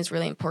 Education is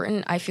really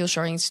important. I feel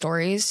sharing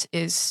stories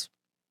is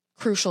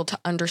crucial to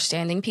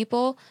understanding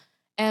people.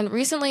 And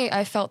recently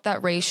I felt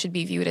that race should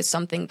be viewed as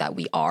something that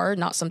we are,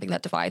 not something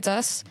that divides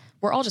us.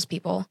 We're all just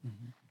people.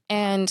 Mm-hmm.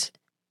 And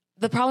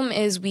the problem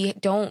is we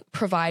don't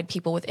provide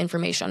people with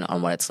information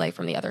on what it's like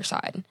from the other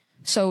side.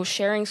 So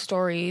sharing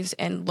stories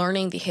and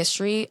learning the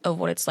history of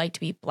what it's like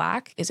to be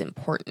Black is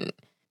important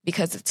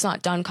because it's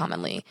not done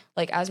commonly.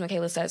 As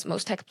Michaela says,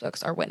 most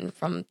textbooks are written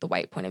from the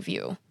white point of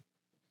view.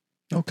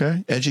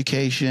 Okay.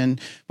 Education.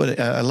 But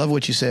I love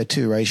what you said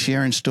too, right?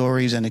 Sharing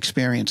stories and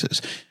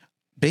experiences.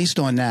 Based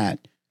on that,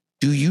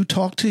 do you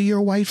talk to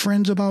your white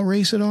friends about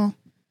race at all?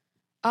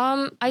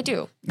 I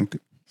do. Okay.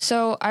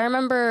 So I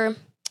remember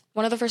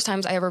one of the first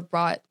times I ever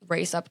brought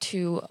race up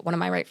to one of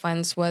my white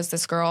friends was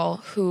this girl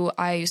who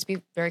I used to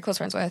be very close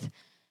friends with.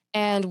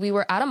 And we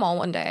were at a mall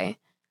one day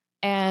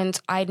and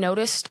I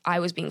noticed I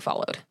was being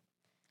followed.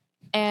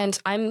 And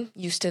I'm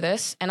used to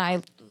this. And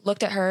I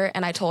looked at her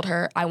and I told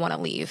her, I want to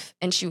leave.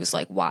 And she was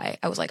like, why?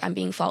 I was like, I'm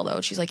being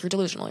followed. She's like, you're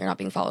delusional. You're not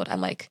being followed.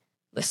 I'm like,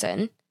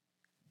 listen,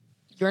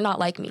 you're not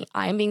like me.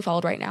 I'm being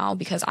followed right now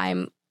because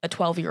I'm a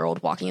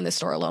 12-year-old walking in the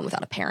store alone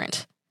without a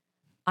parent.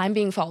 I'm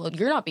being followed.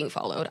 You're not being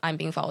followed. I'm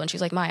being followed. And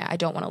she's like, Maya, I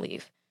don't want to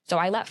leave. So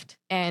I left.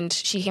 And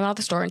she came out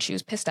the store and she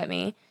was pissed at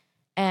me.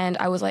 And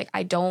I was like,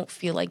 I don't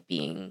feel like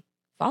being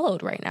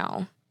followed right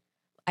now.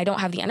 I don't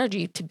have the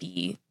energy to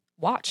be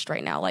watched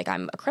right now.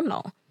 I'm a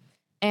criminal.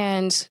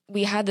 And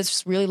we had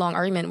this really long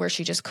argument where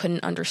she just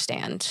couldn't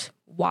understand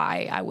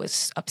why I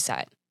was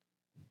upset.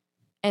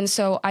 And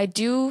so I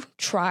do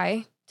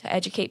try to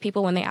educate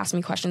people when they ask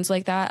me questions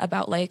like that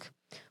about like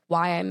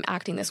why I'm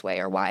acting this way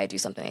or why I do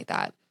something like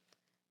that.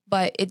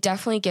 But it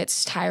definitely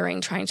gets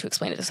tiring trying to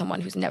explain it to someone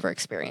who's never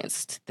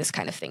experienced this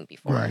kind of thing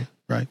before. Right,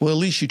 right. Well, at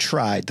least you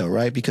tried, though,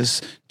 right?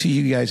 Because to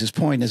you guys'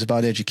 point is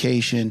about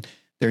education.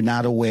 They're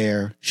not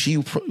aware.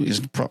 She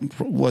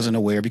wasn't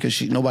aware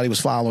because nobody was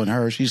following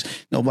her.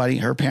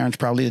 Her parents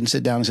probably didn't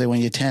sit down and say,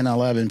 when you're 10,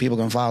 11, people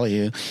can follow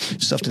you,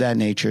 stuff to that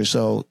nature.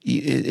 So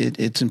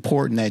it's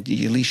important that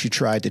at least you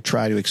tried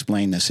to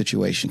explain the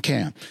situation.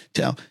 Cam,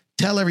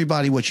 tell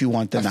everybody what you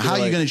want them. How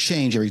are you going to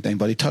change everything,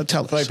 buddy? Tell us.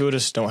 I feel like people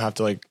just don't have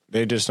to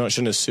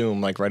shouldn't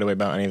assume like right away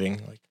about anything.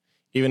 Like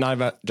even not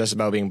about just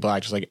about being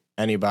black, just like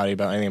anybody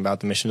about anything about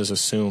them. They shouldn't just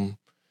assume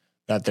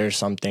that there's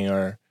something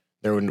or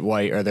they're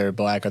white or they're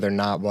black or they're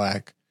not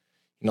black.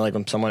 You know, like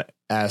when someone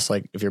asks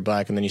like if you're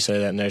black and then you say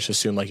that and they just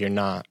assume like you're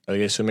not, or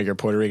they assume like you're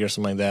Puerto Rican or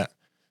something like that.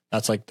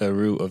 That's like the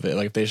root of it.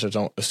 Like if they just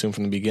don't assume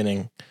from the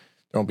beginning,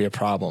 there won't be a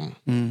problem.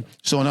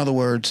 So in other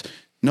words,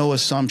 no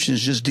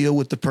assumptions, just deal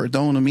with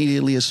don't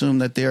immediately assume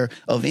that they're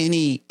of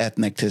any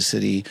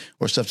ethnicity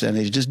or stuff like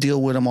that. Just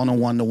deal with them on a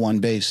one-to-one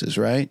basis,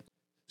 right?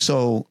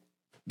 So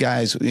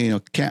guys,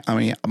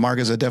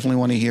 Marcus, I definitely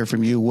want to hear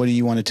from you. What do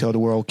you want to tell the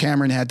world?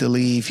 Cameron had to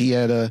leave. He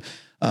had to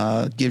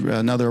get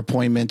another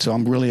appointment. So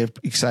I'm really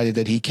excited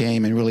that he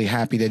came and really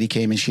happy that he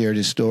came and shared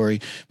his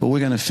story. But we're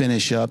going to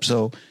finish up.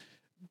 So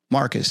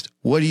Marcus,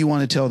 what do you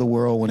want to tell the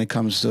world when it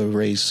comes to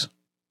race?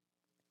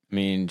 I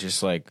mean,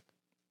 just like,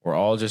 we're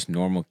all just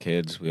normal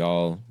kids. We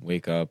all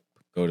wake up,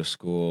 go to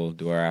school,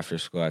 do our after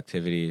school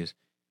activities.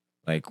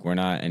 Like, we're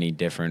not any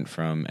different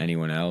from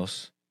anyone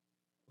else.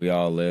 We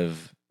all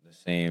live the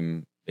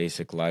same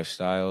basic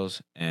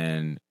lifestyles.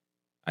 And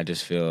I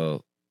just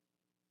feel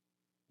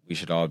we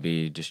should all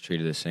be just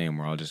treated the same.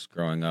 We're all just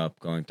growing up,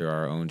 going through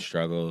our own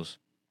struggles,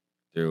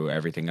 through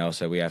everything else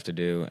that we have to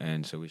do.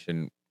 And so we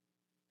shouldn't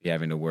be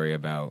having to worry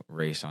about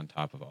race on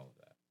top of all of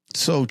that.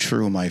 So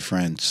true, my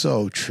friend.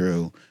 So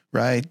true.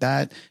 Right?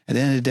 That at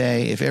the end of the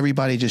day, if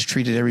everybody just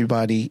treated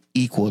everybody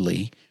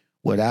equally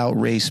without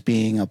race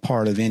being a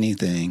part of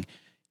anything,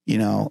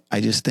 I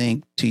just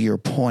think to your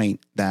point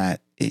that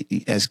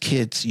as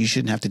kids, you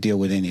shouldn't have to deal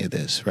with any of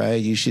this,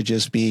 right? You should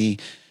just be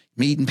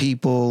meeting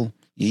people.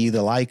 You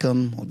either like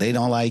them or they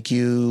don't like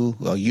you,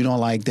 or you don't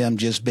like them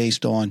just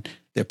based on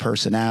their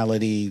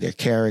personality, their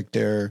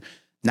character,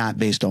 not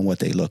based on what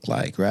they look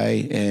like,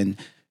 right? And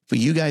for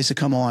you guys to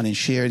come on and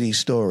share these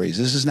stories,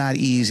 this is not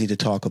easy to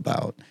talk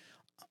about.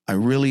 I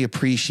really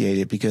appreciate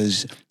it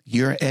because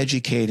you're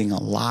educating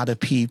a lot of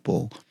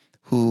people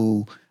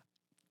who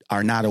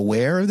are not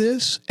aware of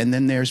this. And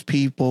then there's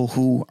people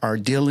who are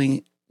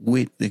dealing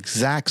with the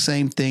exact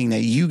same thing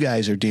that you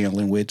guys are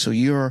dealing with. So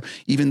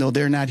even though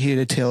they're not here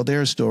to tell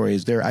their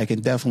stories, I can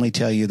definitely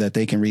tell you that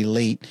they can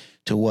relate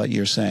to what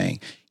you're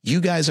saying.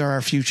 You guys are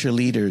our future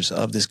leaders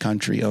of this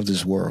country, of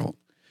this world.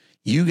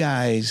 You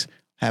guys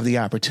have the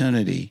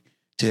opportunity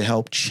to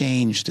help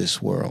change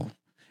this world.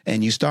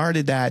 And you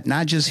started that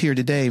not just here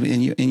today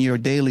in your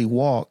daily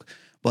walk,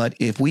 but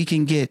if we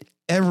can get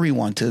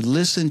everyone to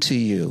listen to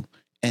you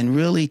and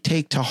really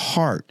take to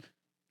heart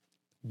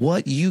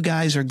what you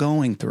guys are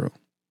going through,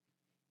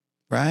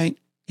 right?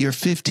 You're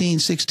 15,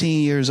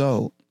 16 years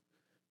old,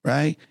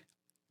 right?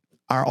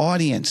 Our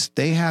audience,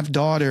 they have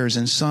daughters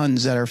and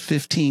sons that are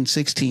 15,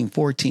 16,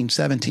 14,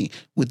 17.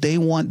 Would they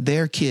want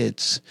their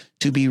kids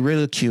to be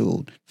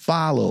ridiculed,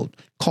 followed,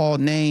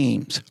 called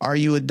names? Are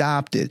you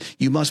adopted?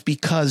 You must be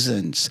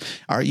cousins.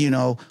 Are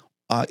you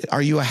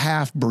a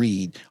half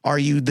breed? Are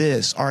you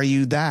this? Are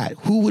you that?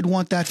 Who would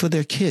want that for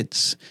their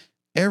kids?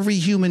 Every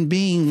human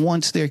being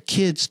wants their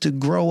kids to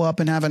grow up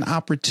and have an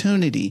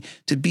opportunity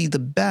to be the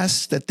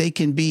best that they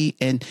can be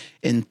and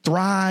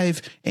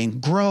thrive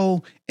and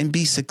grow and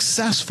be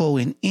successful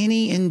in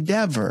any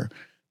endeavor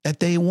that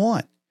they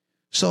want.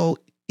 So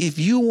if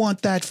you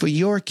want that for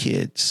your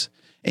kids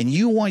and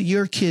you want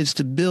your kids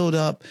to build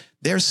up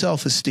their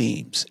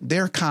self-esteem,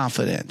 their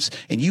confidence,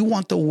 and you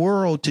want the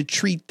world to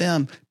treat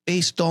them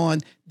based on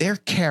their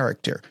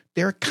character,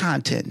 their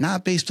content,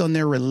 not based on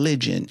their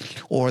religion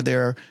or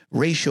their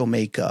racial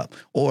makeup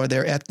or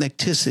their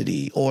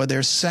ethnicity or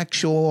their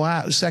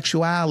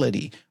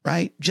sexuality,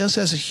 right? Just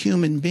as a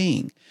human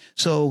being.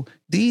 So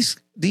these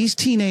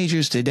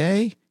teenagers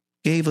today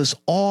gave us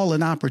all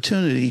an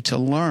opportunity to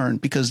learn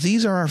because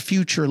these are our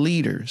future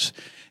leaders.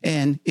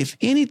 And if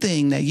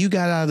anything that you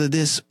got out of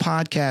this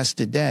podcast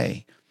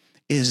today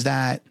is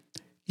that,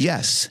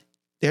 yes,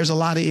 there's a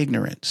lot of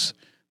ignorance.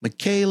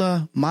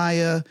 Michaela,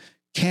 Maya,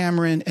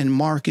 Cameron, and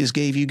Marcus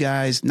gave you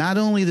guys not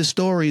only the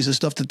stories and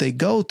stuff that they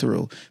go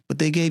through, but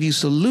they gave you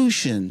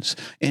solutions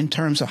in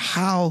terms of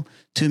how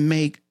to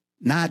make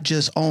not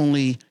just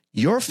only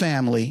your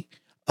family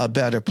a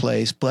better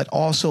place, but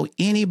also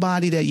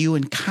anybody that you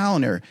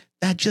encounter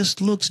that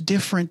just looks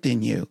different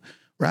than you,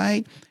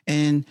 right?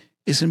 And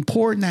it's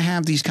important to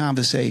have these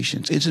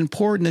conversations. It's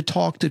important to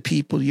talk to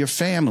people, your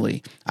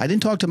family. I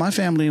didn't talk to my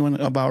family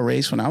about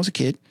race when I was a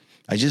kid.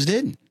 I just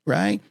didn't,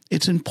 right?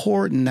 It's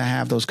important to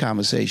have those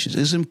conversations.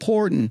 It's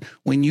important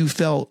when you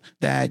felt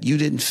that you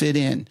didn't fit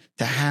in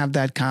to have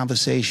that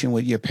conversation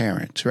with your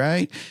parents,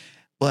 right?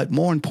 But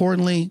more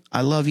importantly,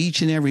 I love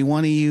each and every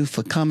one of you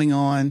for coming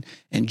on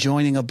and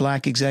joining a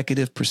Black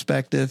Executive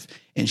Perspective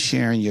and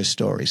sharing your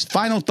stories.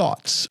 Final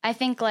thoughts. I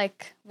think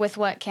like with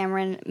what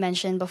Cameron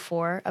mentioned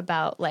before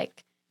about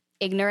like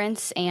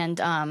ignorance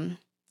and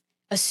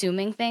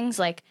assuming things,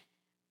 like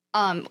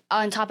on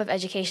top of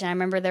education, I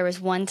remember there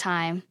was one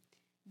time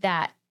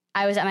that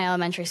I was at my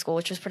elementary school,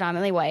 which was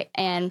predominantly white,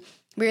 and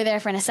we were there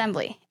for an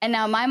assembly. And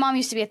now my mom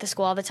used to be at the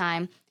school all the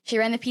time. She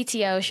ran the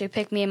PTO. She would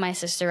pick me and my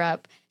sister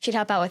up. She'd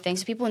help out with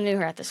things. People knew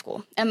her at the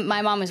school. And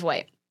my mom was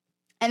white.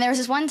 And there was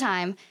this one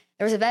time,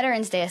 there was a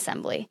Veterans Day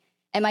assembly,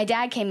 and my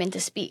dad came in to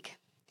speak.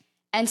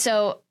 And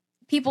so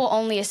people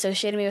only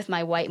associated me with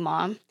my white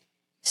mom.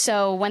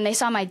 So when they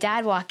saw my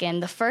dad walk in,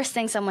 the first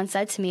thing someone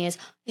said to me is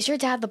your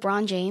dad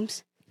LeBron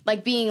James?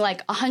 Like being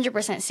like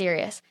 100%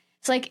 serious.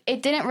 So like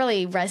it didn't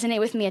really resonate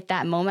with me at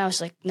that moment. I was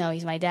like, no,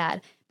 he's my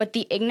dad. But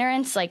the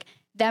ignorance, like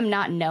them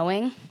not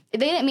knowing, they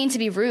didn't mean to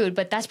be rude,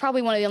 but that's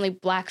probably one of the only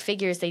Black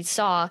figures they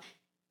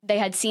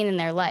had seen in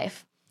their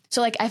life.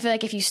 So like I feel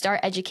like if you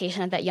start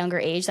education at that younger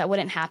age, that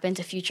wouldn't happen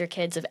to future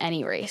kids of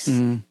any race.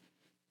 Mm-hmm.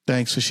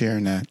 Thanks for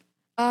sharing that.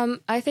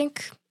 I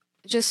think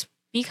just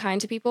be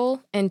kind to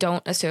people and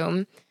don't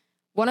assume.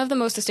 One of the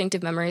most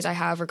distinctive memories I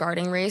have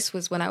regarding race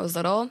was when I was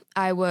little.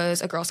 I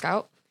was a Girl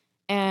Scout,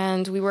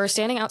 and we were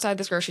standing outside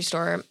this grocery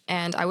store,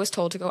 and I was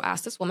told to go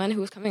ask this woman who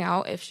was coming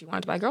out if she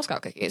wanted to buy Girl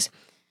Scout cookies.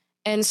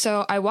 And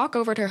so I walk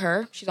over to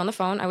her. She's on the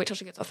phone. I wait till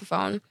she gets off the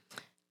phone.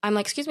 I'm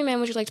like, excuse me, ma'am,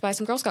 would you like to buy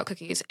some Girl Scout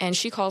cookies? And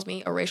she calls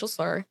me a racial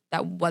slur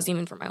that wasn't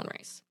even for my own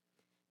race.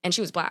 And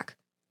she was Black.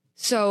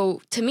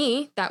 So to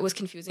me, that was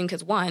confusing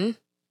because, one,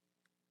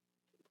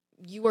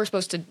 you were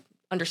supposed to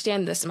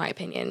understand this, in my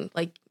opinion,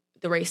 like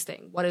the race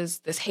thing. What is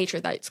this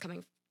hatred that's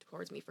coming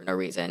towards me for no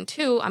reason?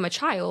 Two, I'm a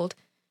child.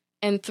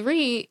 And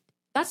three,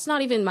 that's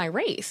not even my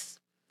race.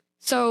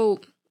 So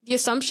the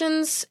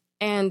assumptions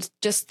and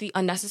just the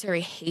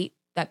unnecessary hate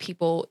that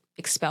people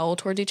expel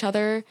towards each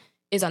other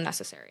is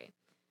unnecessary.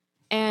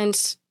 And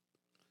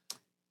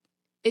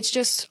it's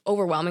just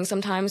overwhelming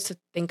sometimes to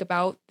think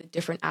about the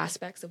different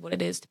aspects of what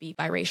it is to be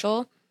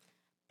biracial,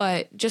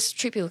 but just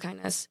treat people with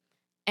kindness.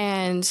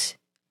 And,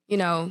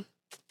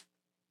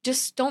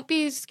 just don't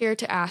be scared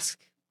to ask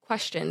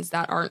questions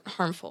that aren't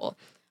harmful.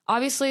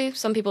 Obviously,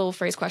 some people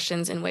phrase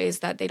questions in ways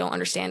that they don't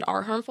understand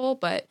are harmful,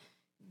 but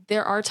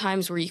there are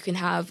times where you can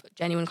have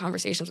genuine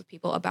conversations with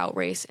people about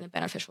race in a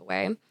beneficial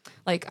way.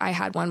 Like I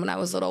had one when I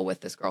was little with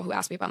this girl who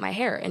asked me about my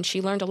hair, and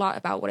she learned a lot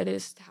about what it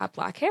is to have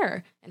Black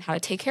hair and how to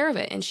take care of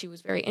it. And she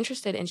was very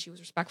interested and she was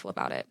respectful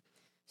about it.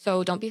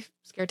 So don't be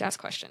scared to ask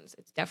questions.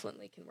 It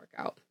definitely can work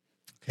out.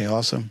 Okay,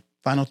 awesome.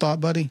 Final thought,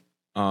 buddy?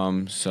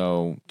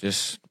 So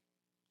just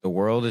the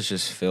world is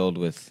just filled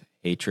with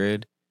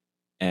hatred,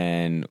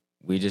 and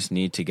we just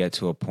need to get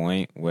to a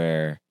point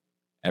where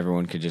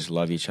everyone could just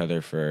love each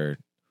other for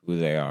who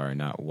they are and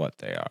not what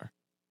they are.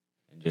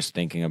 And just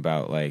thinking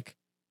about like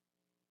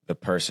the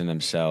person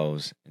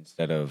themselves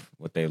instead of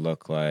what they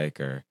look like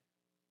or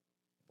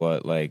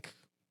what, like,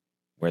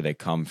 where they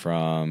come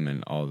from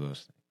and all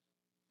those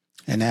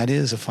things. And that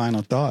is a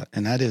final thought.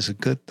 And that is a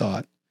good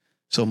thought.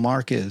 So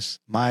Marcus,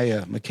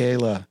 Maya,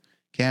 Michaela,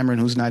 Cameron,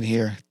 who's not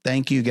here,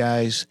 thank you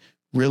guys.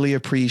 Really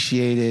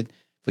appreciate it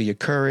for your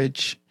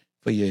courage,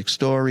 for your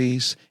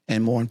stories,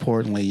 and more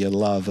importantly, your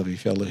love of your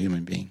fellow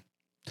human being.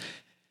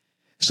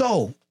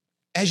 So,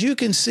 as you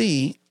can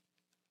see,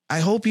 I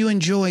hope you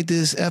enjoyed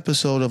this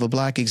episode of a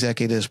Black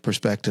Executives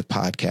Perspective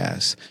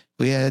podcast.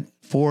 We had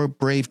 4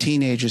 brave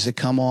teenagers that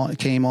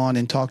came on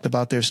and talked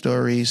about their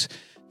stories,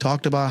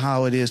 talked about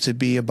how it is to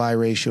be a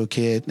biracial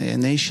kid,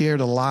 and they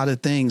shared a lot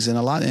of things,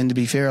 and to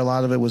be fair, a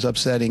lot of it was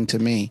upsetting to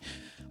me.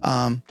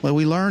 But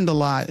we learned a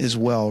lot as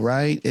well,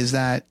 right? Is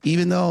that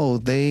even though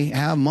they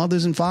have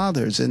mothers and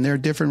fathers and they're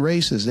different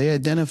races, they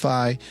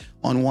identify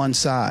on one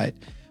side.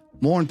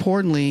 More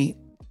importantly,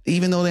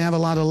 even though they have a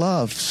lot of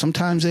love,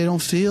 sometimes they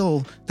don't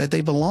feel that they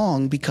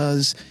belong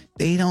because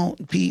they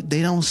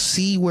don't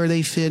see where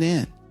they fit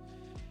in.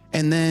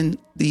 And then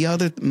the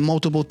other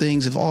multiple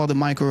things of all the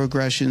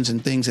microaggressions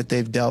and things that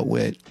they've dealt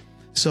with.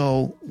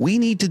 So we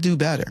need to do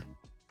better.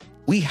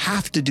 We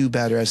have to do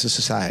better as a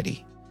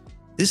society.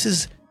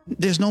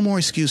 There's no more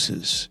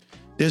excuses.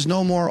 There's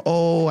no more,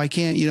 I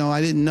can't,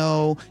 I didn't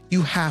know.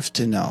 You have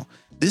to know.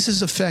 This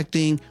is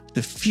affecting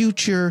the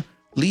future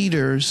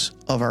leaders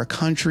of our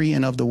country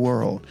and of the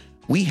world.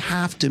 We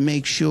have to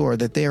make sure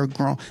that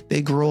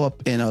they grow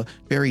up in a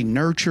very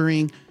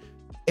nurturing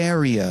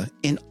area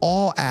in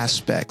all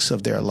aspects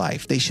of their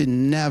life. They should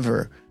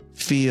never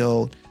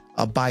feel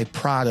a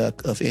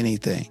byproduct of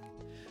anything.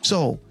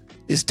 So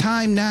it's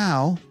time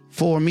now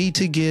for me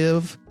to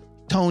give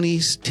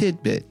Tony's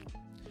tidbit.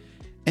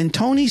 And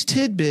Tony's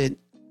tidbit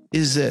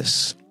is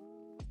this.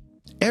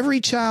 Every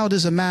child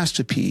is a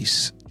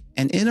masterpiece,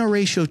 and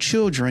interracial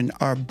children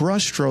are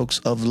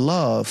brushstrokes of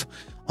love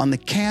on the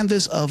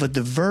canvas of a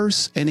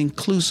diverse and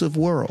inclusive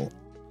world.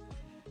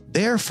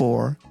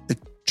 Therefore, the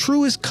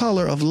truest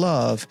color of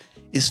love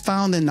is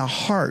found in the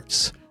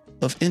hearts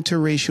of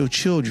interracial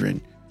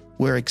children,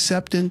 where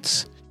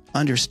acceptance,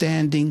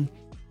 understanding,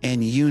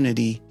 and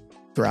unity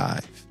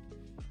thrive.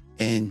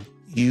 And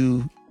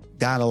you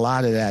got a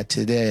lot of that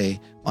today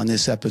on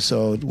this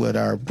episode with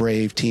our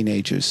brave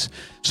teenagers.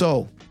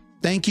 So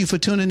thank you for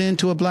tuning in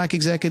to A Black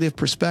Executive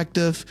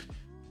Perspective.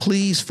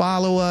 Please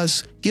follow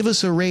us, give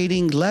us a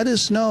rating, let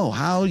us know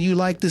how you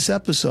like this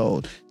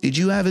episode. Did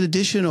you have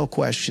additional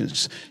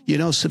questions?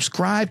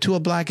 Subscribe to A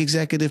Black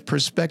Executive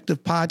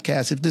Perspective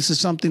podcast if this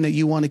is something that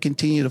you want to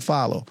continue to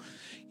follow.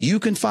 You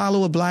can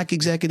follow A Black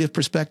Executive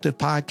Perspective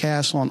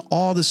podcast on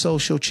all the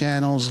social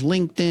channels,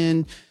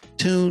 LinkedIn,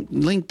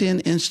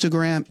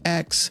 Instagram,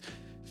 X,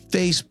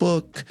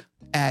 Facebook,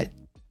 at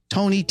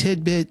Tony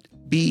Tidbit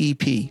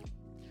BEP.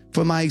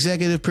 For my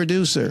executive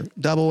producer,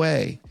 Double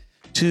A,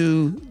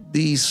 to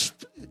these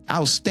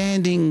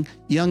outstanding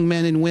young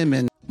men and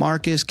women,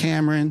 Marcus,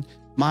 Cameron,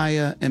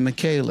 Maya, and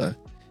Michaela,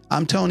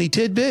 I'm Tony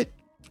Tidbit.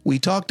 We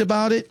talked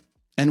about it,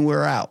 and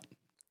we're out.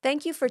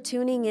 Thank you for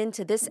tuning in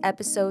to this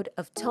episode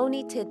of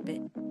Tony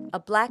Tidbit, A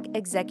Black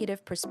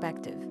Executive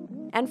Perspective,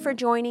 and for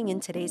joining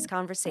in today's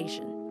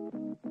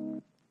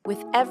conversation.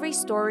 With every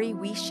story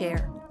we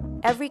share,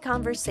 every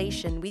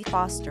conversation we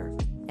foster,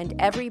 and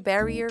every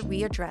barrier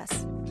we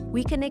address,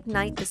 we can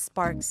ignite the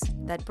sparks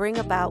that bring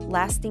about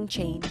lasting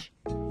change.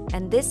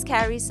 And this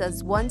carries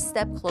us one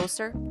step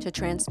closer to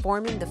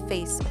transforming the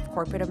face of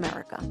corporate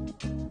America.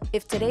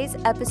 If today's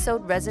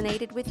episode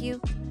resonated with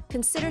you,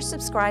 consider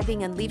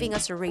subscribing and leaving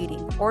us a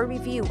rating or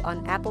review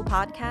on Apple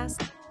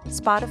Podcasts,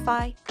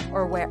 Spotify,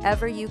 or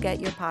wherever you get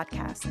your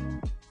podcasts.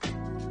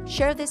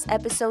 Share this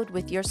episode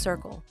with your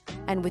circle,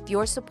 and with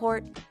your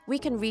support, we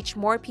can reach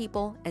more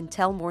people and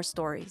tell more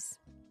stories.